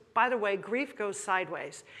 Because, by the way, grief goes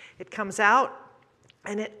sideways. It comes out,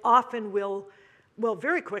 and it often will,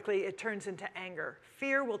 very quickly, it turns into anger.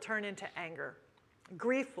 Fear will turn into anger.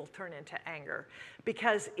 Grief will turn into anger,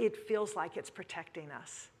 because it feels like it's protecting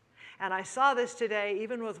us. And I saw this today,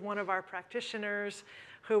 even with one of our practitioners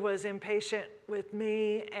who was impatient with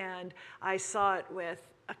me, and I saw it with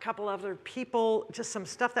a couple other people, just some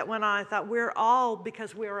stuff that went on. I thought, we're all,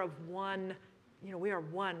 because we're of one, we are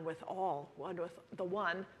one with all, one with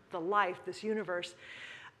the life, this universe.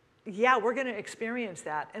 Yeah, we're going to experience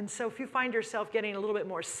that. And so if you find yourself getting a little bit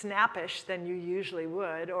more snappish than you usually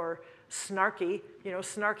would, or snarky,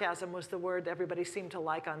 snarkasm was the word everybody seemed to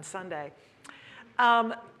like on Sunday,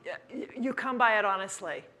 you come by it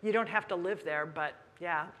honestly. You don't have to live there, but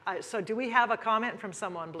yeah. So do we have a comment from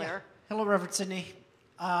someone, Blair? Yeah. Hello, Reverend Sydney.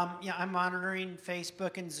 Yeah, I'm monitoring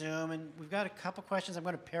Facebook and Zoom, and we've got a couple questions. I'm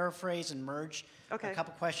going to paraphrase and merge a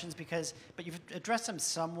couple questions but you've addressed them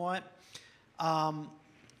somewhat.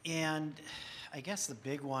 And I guess the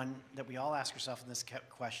big one that we all ask ourselves in this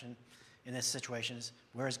question, in this situation, is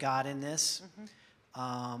where is God in this?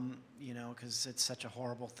 Because it's such a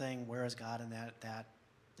horrible thing. Where is God in that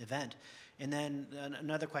event? And then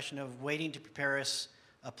another question of waiting to prepare us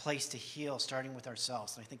a place to heal, starting with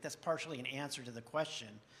ourselves. And I think that's partially an answer to the question.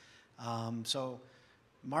 So,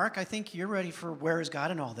 Mark, I think you're ready for where is God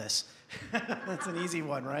in all this? That's an easy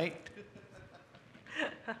one, right?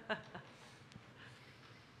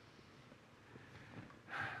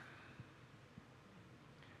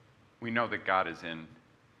 We know that God is in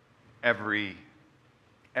every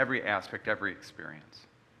aspect, every experience.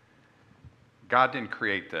 God didn't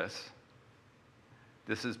create this.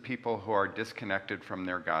 This is people who are disconnected from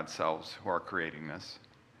their God selves who are creating this.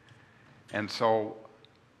 And so,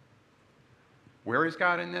 where is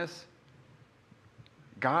God in this?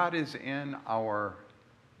 God is in our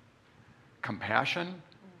compassion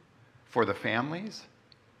for the families,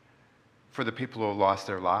 for the people who have lost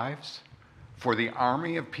their lives, for the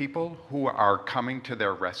army of people who are coming to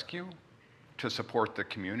their rescue to support the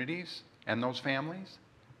communities and those families.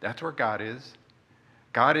 That's where God is.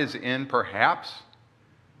 God is in, perhaps,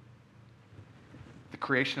 the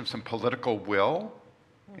creation of some political will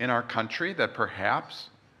in our country that perhaps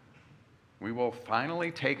we will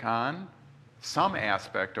finally take on some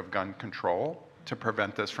aspect of gun control to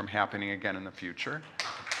prevent this from happening again in the future.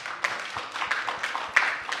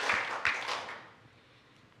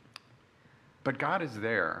 But God is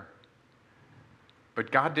there.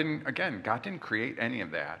 But God didn't create any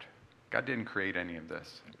of that. God didn't create any of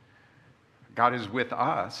this. God is with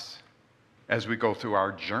us as we go through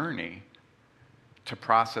our journey to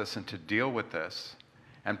process and to deal with this,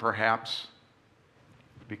 and perhaps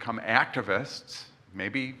become activists.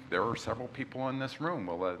 Maybe there are several people in this room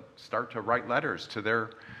who will start to write letters to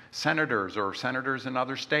their senators or senators in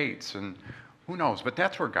other states, and who knows, but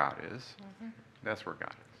that's where God is. That's where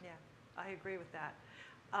God is. Yeah, I agree with that.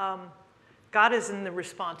 God is in the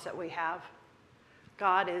response that we have.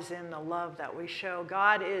 God is in the love that we show.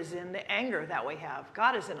 God is in the anger that we have.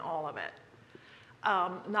 God is in all of it,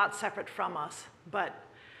 not separate from us, but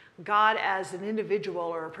God as an individual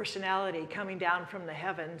or a personality coming down from the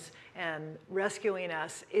heavens and rescuing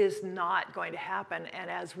us is not going to happen. And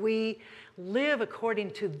as we live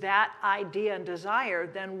according to that idea and desire,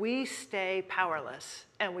 then we stay powerless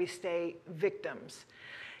and we stay victims.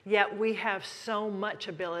 Yet we have so much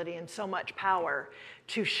ability and so much power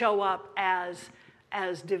to show up as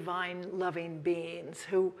divine loving beings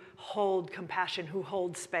who hold compassion, who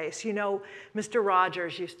hold space. You know, Mr.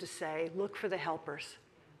 Rogers used to say, look for the helpers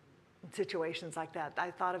in situations like that. I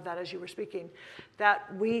thought of that as you were speaking.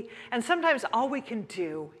 And sometimes all we can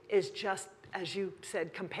do is just, as you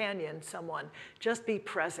said, companion someone. Just be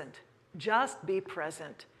present. Just be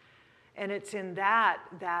present. And it's in that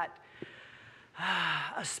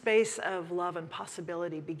a space of love and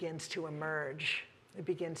possibility begins to emerge. It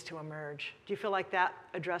begins to emerge. Do you feel like that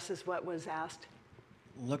addresses what was asked?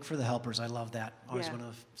 Look for the helpers. I love that. Always Yeah. one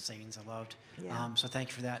of the sayings I loved. Yeah. So thank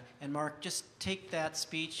you for that. And Mark, just take that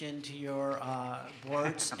speech into your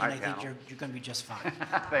boards, and I think you're going to be just fine.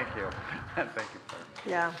 Thank you. Thank you, Claire.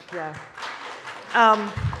 Yeah, yeah.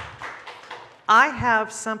 I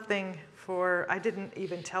have something I didn't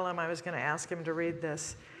even tell him I was going to ask him to read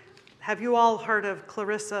this. Have you all heard of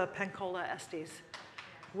Clarissa Pinkola Estes,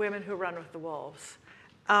 Women Who Run with the Wolves?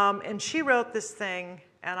 And she wrote this thing,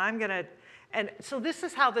 and so this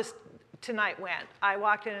is how this tonight went. I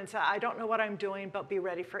walked in and said, I don't know what I'm doing, but be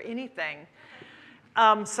ready for anything.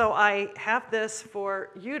 So I have this for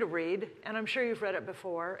you to read, and I'm sure you've read it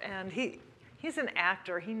before. And he's an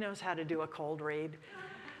actor. He knows how to do a cold read.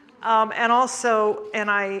 And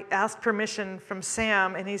I asked permission from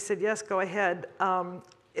Sam, and he said, yes, go ahead.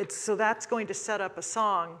 So that's going to set up a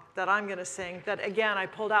song that I'm going to sing that, again, I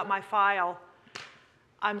pulled out my file.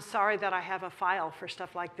 I'm sorry that I have a file for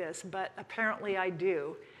stuff like this, but apparently I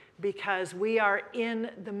do, because we are in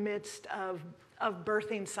the midst of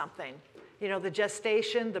birthing something. You know, the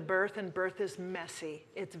gestation, the birth, and birth is messy.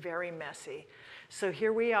 It's very messy. So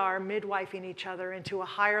here we are midwifing each other into a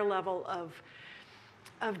higher level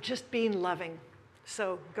of just being loving.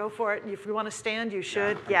 So go for it. If you want to stand, you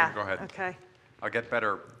should. Yeah. Go ahead. Okay. I'll get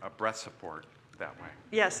better breath support that way.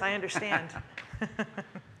 Yes, I understand.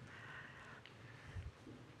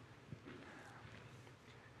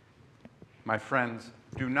 My friends,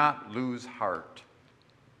 do not lose heart.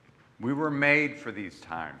 We were made for these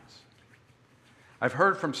times. I've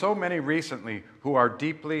heard from so many recently who are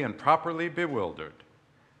deeply and properly bewildered.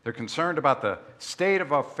 They're concerned about the state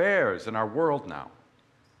of affairs in our world now.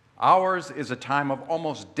 Ours is a time of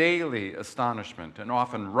almost daily astonishment and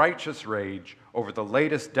often righteous rage over the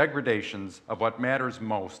latest degradations of what matters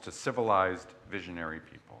most to civilized, visionary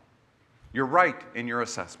people. You're right in your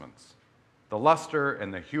assessments. The luster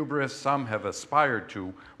and the hubris some have aspired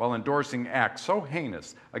to while endorsing acts so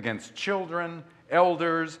heinous against children,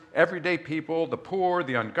 elders, everyday people, the poor,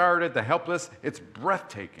 the unguarded, the helpless, it's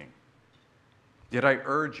breathtaking. Yet I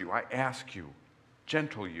urge you, I ask you,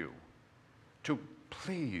 gentle you, to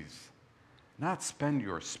please not spend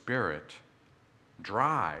your spirit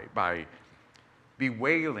dry by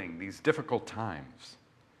bewailing these difficult times.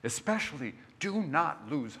 Especially, do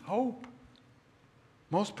not lose hope.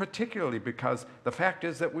 Most particularly because the fact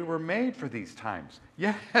is that we were made for these times.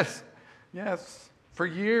 Yes, for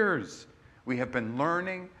years. We have been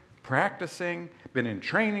learning, practicing, been in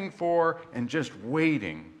training for, and just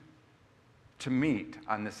waiting to meet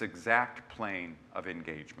on this exact plane of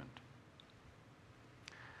engagement.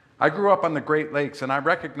 I grew up on the Great Lakes, and I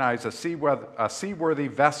recognize a seaworthy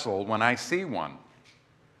vessel when I see one.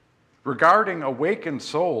 Regarding awakened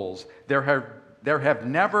souls, there have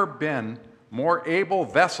never been more able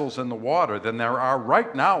vessels in the water than there are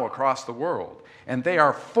right now across the world. And they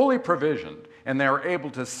are fully provisioned, and they are able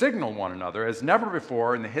to signal one another as never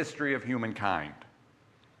before in the history of humankind.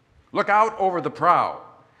 Look out over the prow.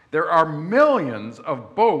 There are millions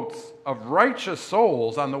of boats of righteous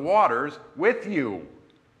souls on the waters with you.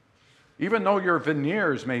 Even though your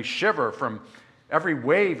veneers may shiver from every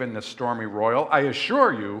wave in this stormy royal, I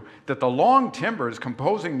assure you that the long timbers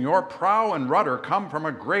composing your prow and rudder come from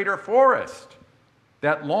a greater forest.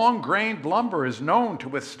 That long-grained lumber is known to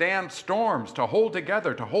withstand storms, to hold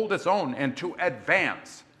together, to hold its own, and to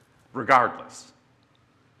advance regardless.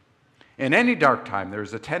 In any dark time, there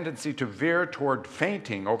is a tendency to veer toward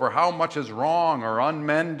fainting over how much is wrong or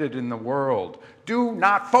unmended in the world. Do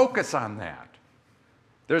not focus on that.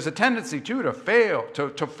 There's a tendency, too,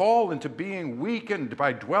 to fall into being weakened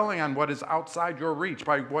by dwelling on what is outside your reach,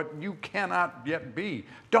 by what you cannot yet be.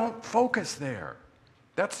 Don't focus there.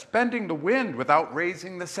 That's spending the wind without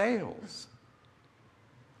raising the sails.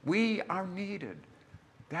 We are needed.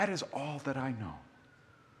 That is all that I know.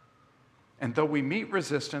 And though we meet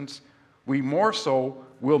resistance, we more so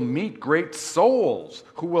will meet great souls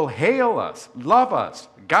who will hail us, love us,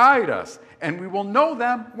 guide us, and we will know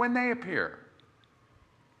them when they appear.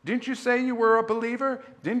 Didn't you say you were a believer?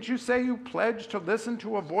 Didn't you say you pledged to listen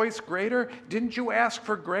to a voice greater? Didn't you ask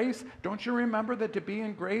for grace? Don't you remember that to be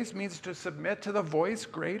in grace means to submit to the voice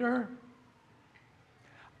greater?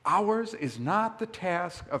 Ours is not the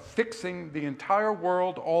task of fixing the entire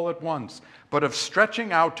world all at once, but of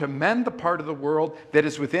stretching out to mend the part of the world that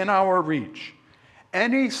is within our reach.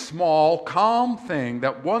 Any small, calm thing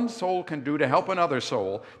that one soul can do to help another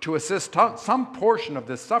soul, to assist some portion of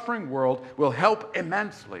this suffering world, will help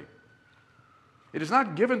immensely. It is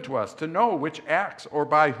not given to us to know which acts or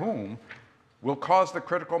by whom will cause the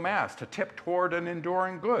critical mass to tip toward an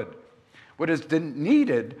enduring good. What is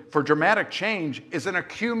needed for dramatic change is an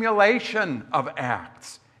accumulation of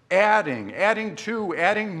acts, adding to,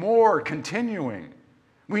 adding more, continuing.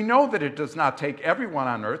 We know that it does not take everyone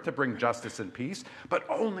on earth to bring justice and peace, but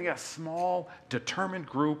only a small, determined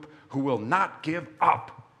group who will not give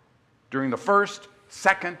up during the first,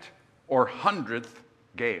 second, or 100th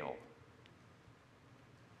gale.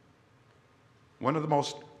 One of the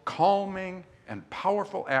most calming and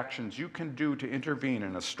powerful actions you can do to intervene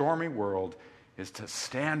in a stormy world is to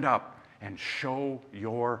stand up and show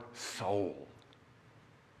your soul.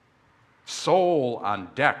 Soul on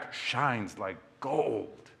deck shines like gold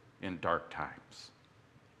in dark times.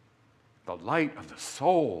 The light of the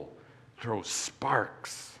soul throws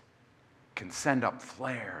sparks, can send up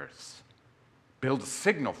flares, builds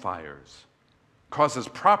signal fires, causes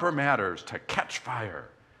proper matters to catch fire,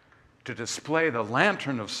 to display the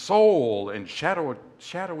lantern of soul in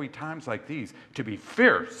shadowy times like these, to be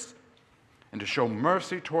fierce and to show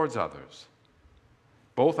mercy towards others.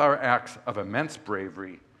 Both are acts of immense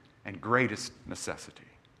bravery and greatest necessity.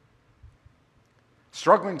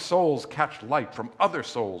 Struggling souls catch light from other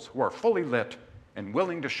souls who are fully lit and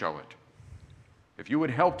willing to show it. If you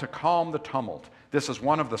would help to calm the tumult, this is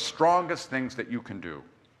one of the strongest things that you can do.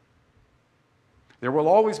 There will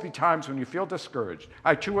always be times when you feel discouraged.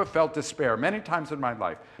 I too have felt despair many times in my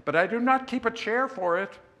life, but I do not keep a chair for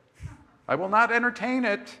it. I will not entertain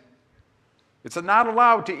it. It's not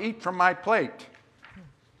allowed to eat from my plate.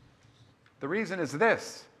 The reason is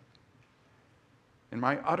this. In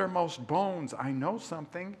my uttermost bones, I know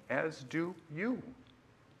something, as do you.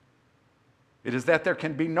 It is that there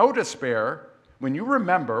can be no despair when you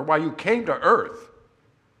remember why you came to earth,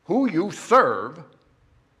 who you serve,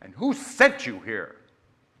 and who sent you here.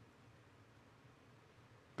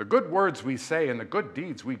 The good words we say and the good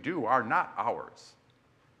deeds we do are not ours.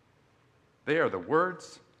 They are the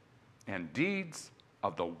words and deeds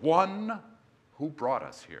of the one who brought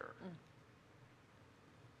us here.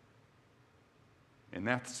 In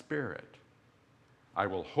that spirit, I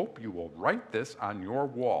will hope you will write this on your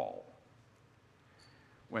wall.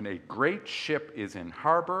 When a great ship is in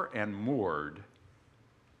harbor and moored,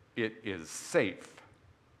 it is safe.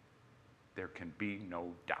 There can be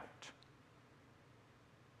no doubt.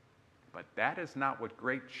 But that is not what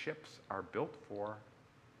great ships are built for.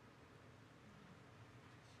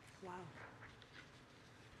 Wow.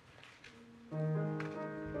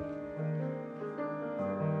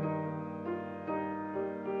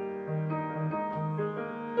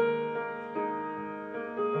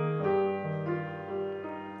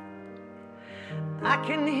 I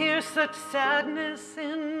can hear such sadness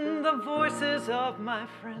in the voices of my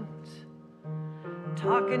friends,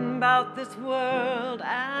 talking about this world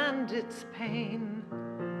and its pain.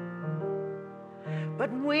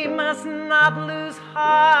 But we must not lose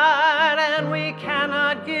heart, and we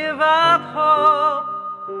cannot give up hope.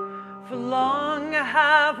 For long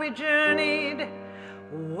have we journeyed,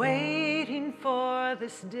 waiting for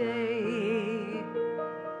this day.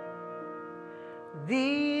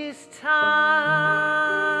 These times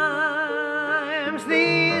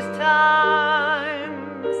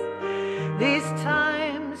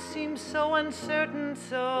seem so uncertain,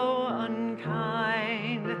 so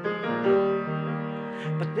unkind.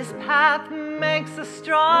 But this path makes us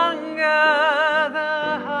stronger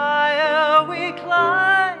the higher we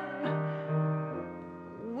climb.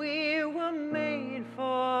 We were made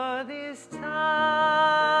for these times.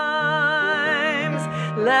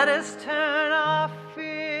 Let us turn our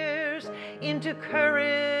fears into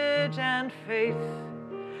courage and faith,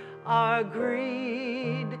 our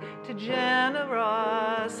greed to generosity.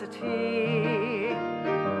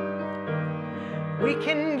 We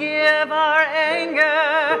can give our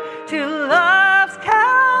anger to love's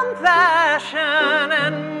compassion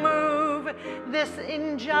and move this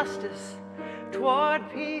injustice toward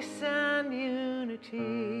peace and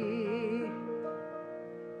unity.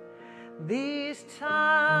 These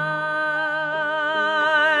times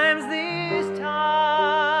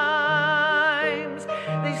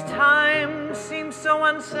seem so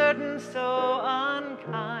uncertain, so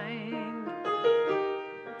unkind.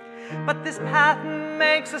 But this path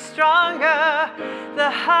makes us stronger the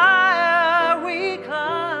higher we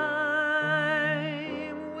climb.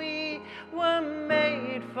 We were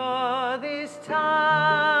made for these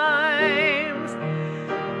times.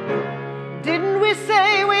 Didn't we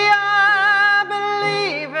say we are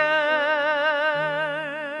believers?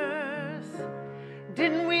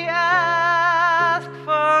 Didn't we ask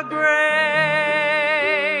for grace?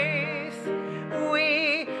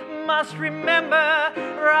 We must remember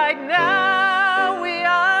right now we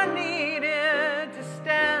are needed to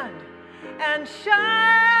stand and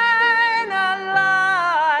shine a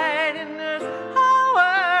light in this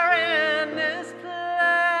hour, in this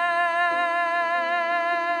place.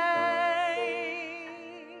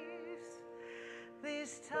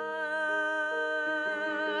 These times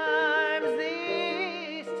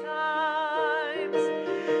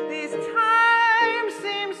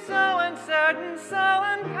seem so uncertain, so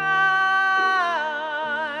unkind.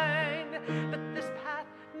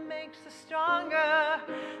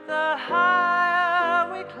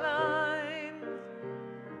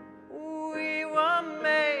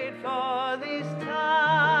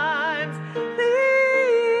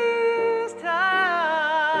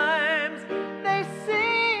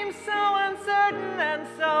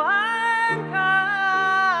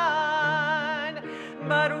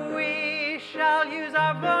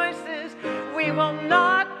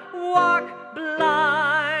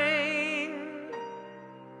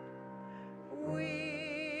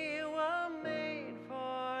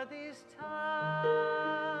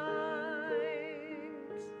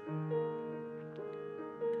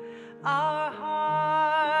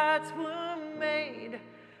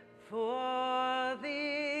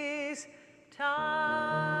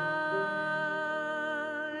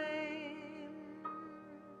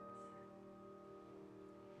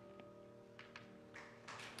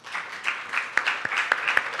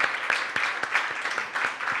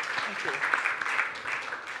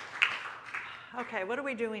 Okay, what are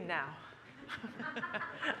we doing now?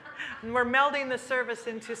 We're melding the service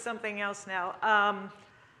into something else now.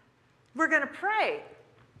 We're going to pray.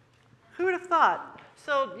 Who would have thought?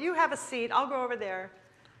 So you have a seat. I'll go over there.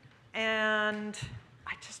 And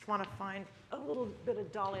I just want to find a little bit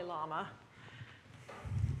of Dalai Lama.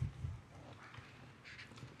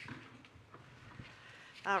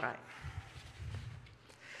 All right.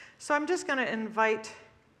 So I'm just going to invite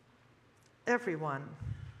everyone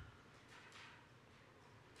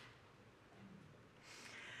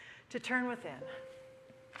to turn within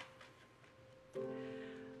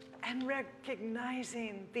and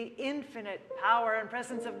recognizing the infinite power and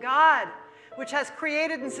presence of God, which has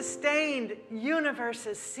created and sustained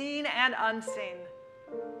universes seen and unseen.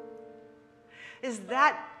 Is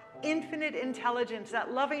that infinite intelligence,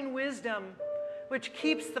 that loving wisdom, which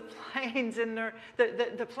keeps the planes in their,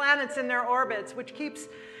 the planets in their orbits, which keeps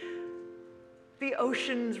the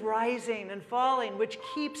oceans rising and falling, which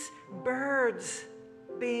keeps birds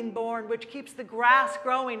being born, which keeps the grass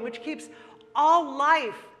growing, which keeps all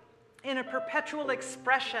life in a perpetual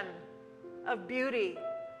expression of beauty,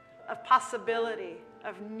 of possibility,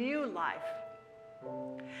 of new life.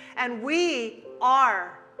 And we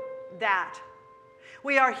are that.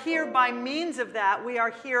 We are here by means of that. We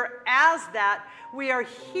are here as that. We are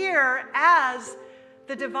here as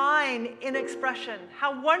the divine in expression.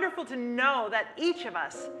 How wonderful to know that each of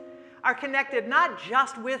us are connected not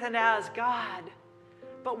just with and as God,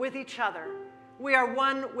 but with each other. We are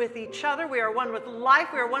one with each other. We are one with life.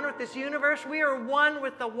 We are one with this universe. We are one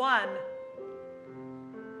with the one.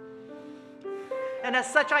 And as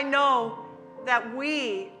such, I know that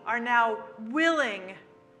we are now willing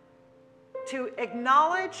to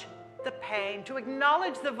acknowledge the pain, to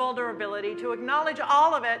acknowledge the vulnerability, to acknowledge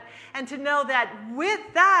all of it, and to know that with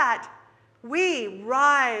that, we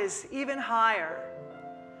rise even higher.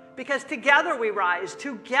 Because together we rise,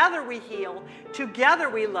 together we heal, together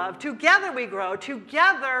we love, together we grow,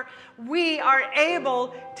 together we are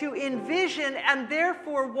able to envision and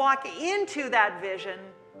therefore walk into that vision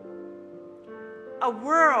a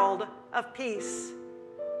world of peace,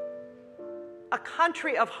 a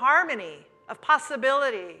country of harmony, of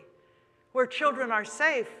possibility, where children are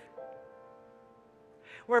safe,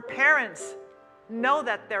 where parents know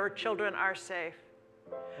that their children are safe.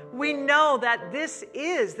 We know that this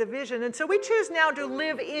is the vision, and so we choose now to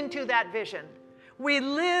live into that vision. We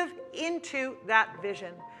live into that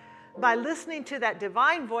vision by listening to that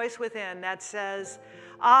divine voice within that says,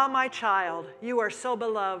 "Ah, my child, you are so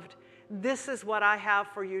beloved. This is what I have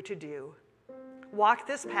for you to do. Walk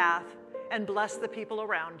this path and bless the people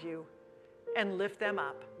around you and lift them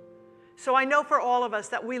up." So I know for all of us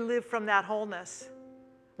that we live from that wholeness.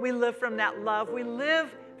 We live from that love. We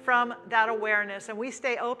live from that awareness, and we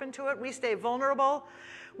stay open to it. We stay vulnerable.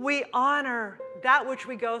 We honor that which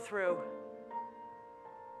we go through,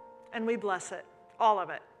 and we bless it, all of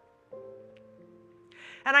it.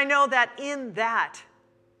 And I know that in that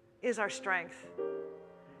is our strength.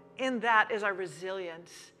 In that is our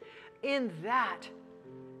resilience. In that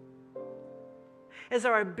is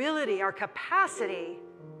our ability, our capacity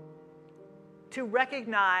to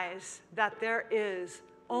recognize that there is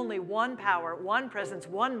only one power, one presence,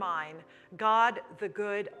 one mind, God the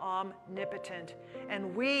good, omnipotent.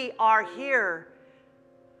 And we are here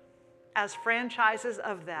as franchises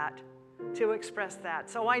of that to express that.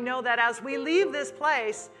 So I know that as we leave this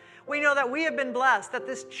place, we know that we have been blessed, that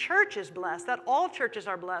this church is blessed, that all churches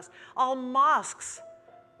are blessed, all mosques,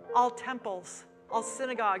 all temples, all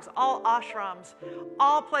synagogues, all ashrams,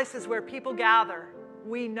 all places where people gather.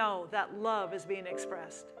 We know that love is being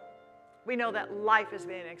expressed. We know that life is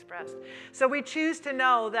being expressed. So we choose to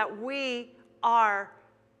know that we are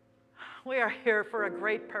here for a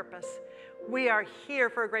great purpose. We are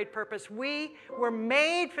here for a great purpose. We were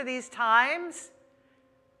made for these times.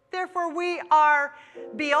 Therefore, we are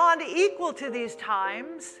beyond equal to these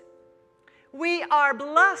times. We are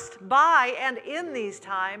blessed by and in these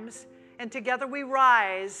times, and together we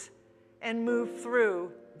rise and move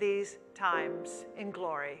through these times in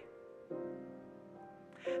glory.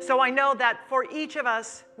 So I know that for each of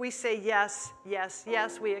us, we say yes, yes,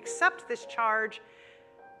 yes. We accept this charge,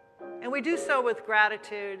 and we do so with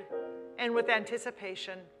gratitude and with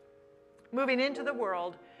anticipation, moving into the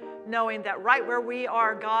world, knowing that right where we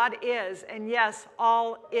are, God is, and yes,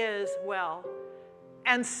 all is well.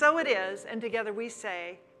 And so it is, and together we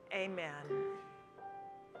say, amen.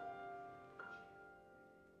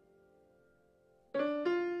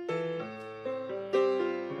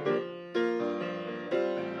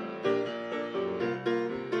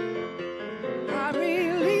 I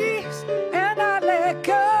release and I let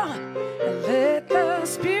go and let the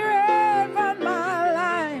Spirit run my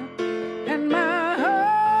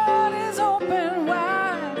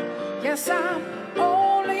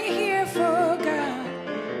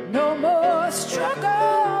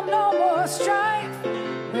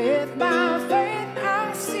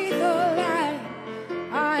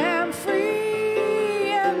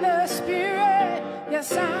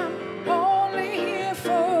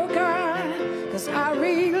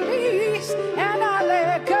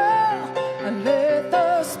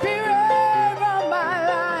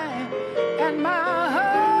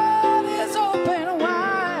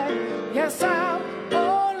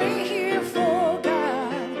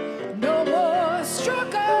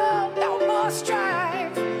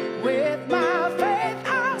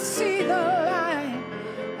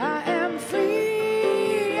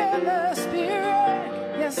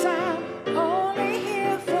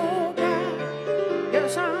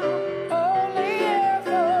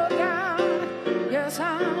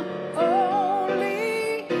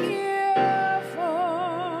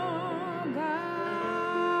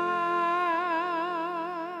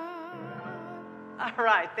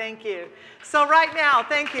right, thank you. So right now,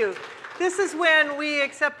 thank you. This is when we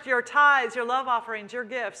accept your tithes, your love offerings, your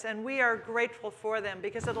gifts, and we are grateful for them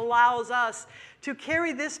because it allows us to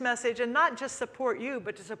carry this message and not just support you,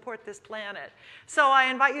 but to support this planet. So I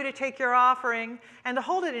invite you to take your offering and to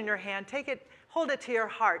hold it in your hand. Take it, hold it to your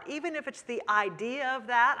heart, even if it's the idea of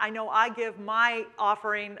that. I know I give my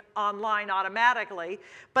offering online automatically,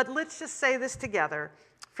 but let's just say this together.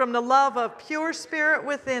 From the love of pure spirit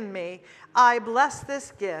within me, I bless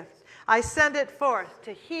this gift. I send it forth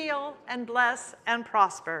to heal and bless and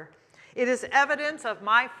prosper. It is evidence of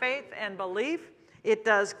my faith and belief. It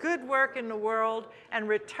does good work in the world and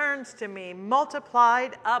returns to me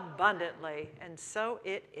multiplied abundantly. And so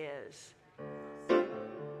it is.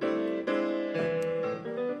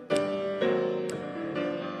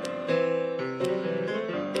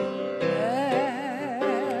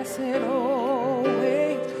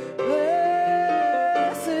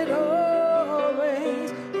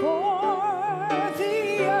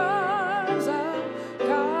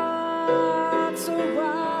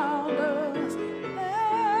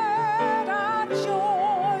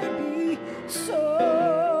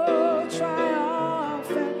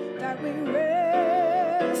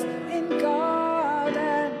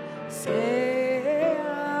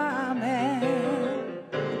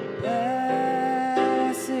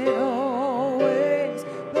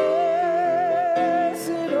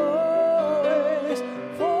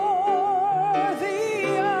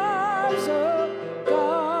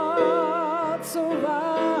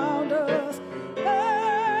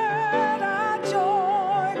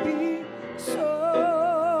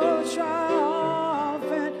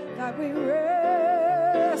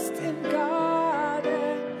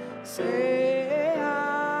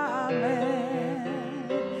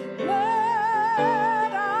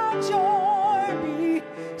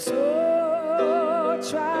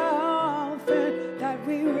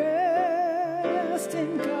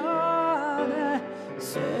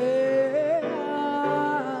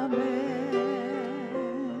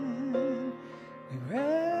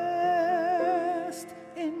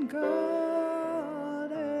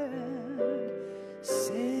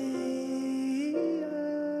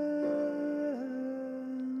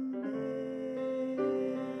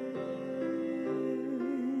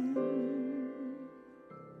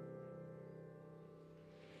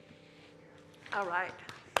 All right.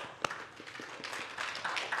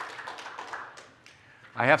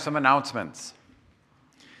 I have some announcements.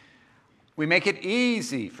 We make it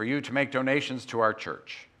easy for you to make donations to our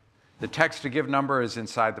church. The text to give number is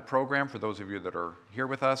inside the program for those of you that are here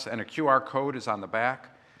with us, and a QR code is on the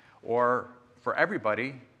back. Or for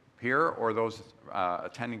everybody here or those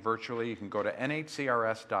attending virtually, you can go to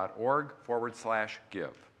nhcrs.org/give.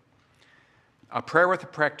 A prayer with a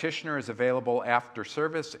practitioner is available after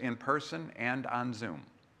service in person and on Zoom.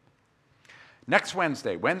 Next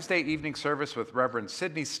Wednesday evening service with Reverend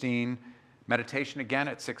Steen, meditation again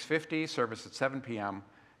at 6:50, service at 7 p.m.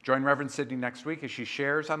 Join Reverend Sydney next week as she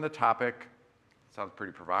shares on the topic, sounds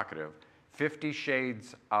pretty provocative, 50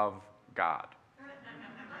 Shades of God.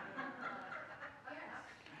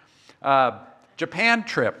 Japan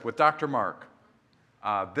trip with Dr. Mark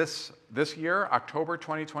this year, October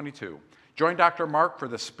 2022. Join Dr. Mark for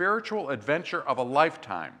the spiritual adventure of a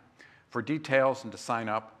lifetime. For details and to sign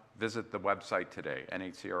up, visit the website today,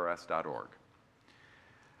 nhcrs.org.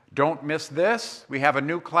 Don't miss this. We have a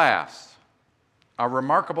new class. Our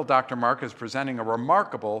remarkable Dr. Mark is presenting a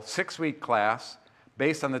remarkable 6-week class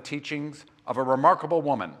based on the teachings of a remarkable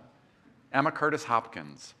woman. Emma Curtis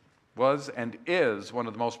Hopkins was and is one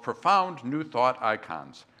of the most profound New Thought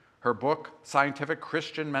icons. Her book, Scientific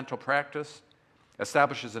Christian Mental Practice,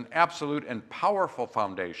 establishes an absolute and powerful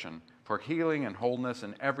foundation for healing and wholeness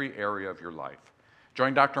in every area of your life.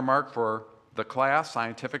 Join Dr. Mark for the class,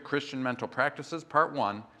 Scientific Christian Mental Practices, Part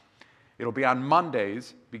 1. It'll be on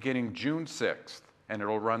Mondays beginning June 6th, and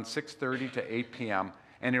it'll run 6:30 to 8 p.m.,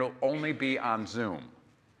 and it'll only be on Zoom.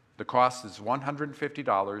 The cost is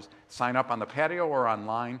 $150. Sign up on the patio or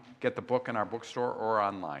online. Get the book in our bookstore or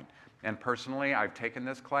online. And personally, I've taken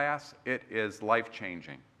this class. It is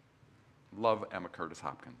life-changing. Love Emma Curtis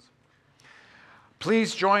Hopkins.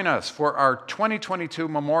 Please join us for our 2022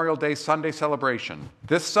 Memorial Day Sunday celebration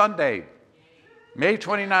this Sunday, May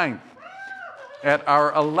 29th, at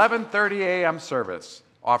our 11:30 a.m. service,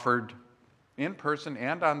 offered in person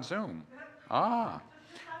and on Zoom. Just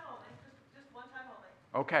one time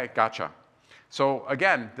only. Okay, gotcha. So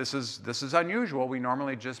again, this is unusual. We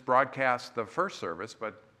normally just broadcast the first service,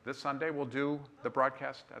 but this Sunday we'll do the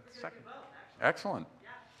broadcast at the second. Excellent.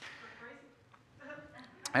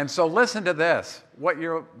 And so listen to this,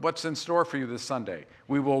 what's in store for you this Sunday.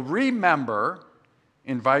 We will remember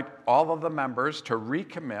invite all of the members to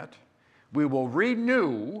recommit. We will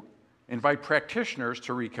renew, invite practitioners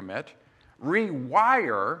to recommit,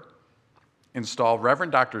 rewire, install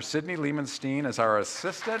Reverend Dr. Sidney Lehman Steen as our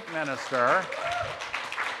assistant minister,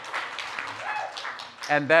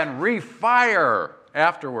 and then refire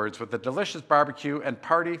afterwards with a delicious barbecue and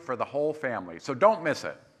party for the whole family. So don't miss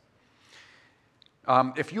it.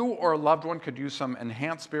 If you or a loved one could use some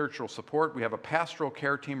enhanced spiritual support, we have a pastoral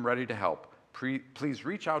care team ready to help. Please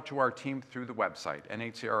reach out to our team through the website,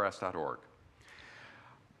 NHCRS.org.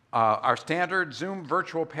 Our standard Zoom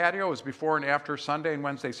virtual patio is before and after Sunday and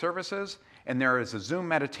Wednesday services, and there is a Zoom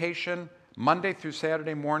meditation Monday through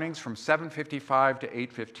Saturday mornings from 7:55 to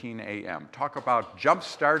 8:15 a.m. Talk about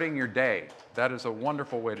jump-starting your day. That is a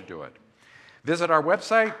wonderful way to do it. Visit our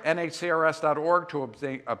website, NHCRS.org, to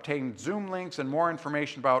obtain Zoom links and more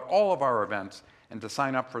information about all of our events and to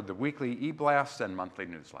sign up for the weekly e-blasts and monthly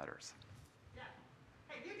newsletters. Yeah.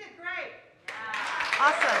 Hey, you did great. Yeah.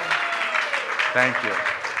 Awesome. Thank you.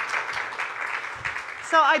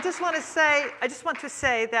 So I just want to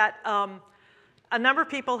say that a number of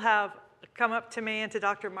people have come up to me and to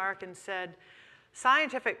Dr. Mark and said,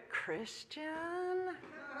 "Scientific Christian?"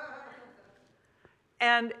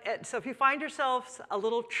 And so if you find yourselves a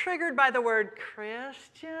little triggered by the word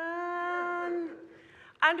Christian,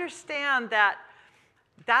 understand that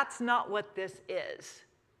that's not what this is.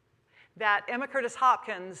 That Emma Curtis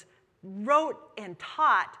Hopkins wrote and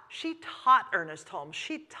taught, she taught Ernest Holmes,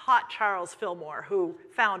 she taught Charles Fillmore, who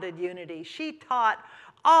founded Unity. She taught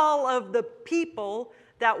all of the people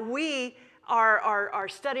that we are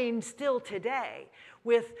studying still today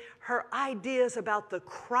with her ideas about the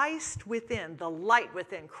Christ within, the light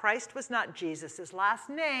within. Christ was not Jesus' last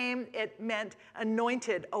name. It meant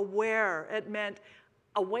anointed, aware. It meant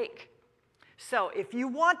awake. So if you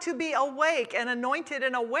want to be awake and anointed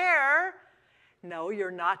and aware, no, you're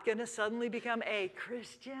not going to suddenly become a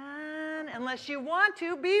Christian unless you want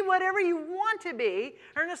to be whatever you want to be.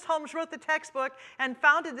 Ernest Holmes wrote the textbook and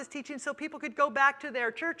founded this teaching so people could go back to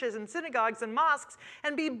their churches and synagogues and mosques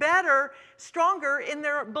and be better, stronger in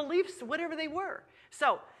their beliefs, whatever they were.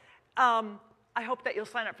 So I hope that you'll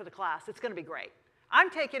sign up for the class. It's going to be great. I'm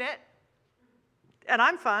taking it, and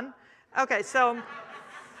I'm fun. Okay, so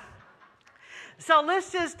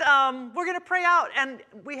let's just, we're going to pray out, and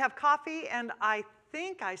we have coffee, and I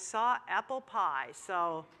think I saw apple pie,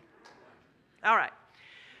 so, all right.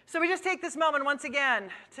 So we just take this moment once again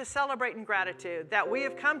to celebrate in gratitude that we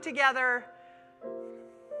have come together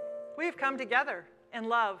in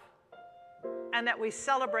love, and that we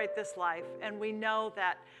celebrate this life, and we know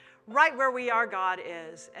that right where we are, God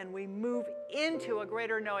is, and we move into a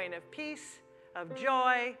greater knowing of peace, of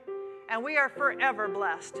joy, and we are forever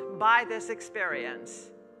blessed by this experience.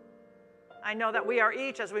 I know that we are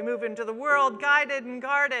each, as we move into the world, guided and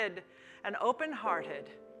guarded and open-hearted.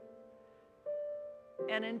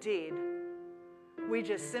 And indeed, we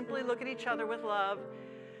just simply look at each other with love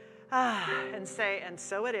and say, and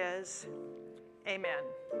so it is. Amen.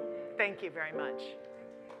 Thank you very much.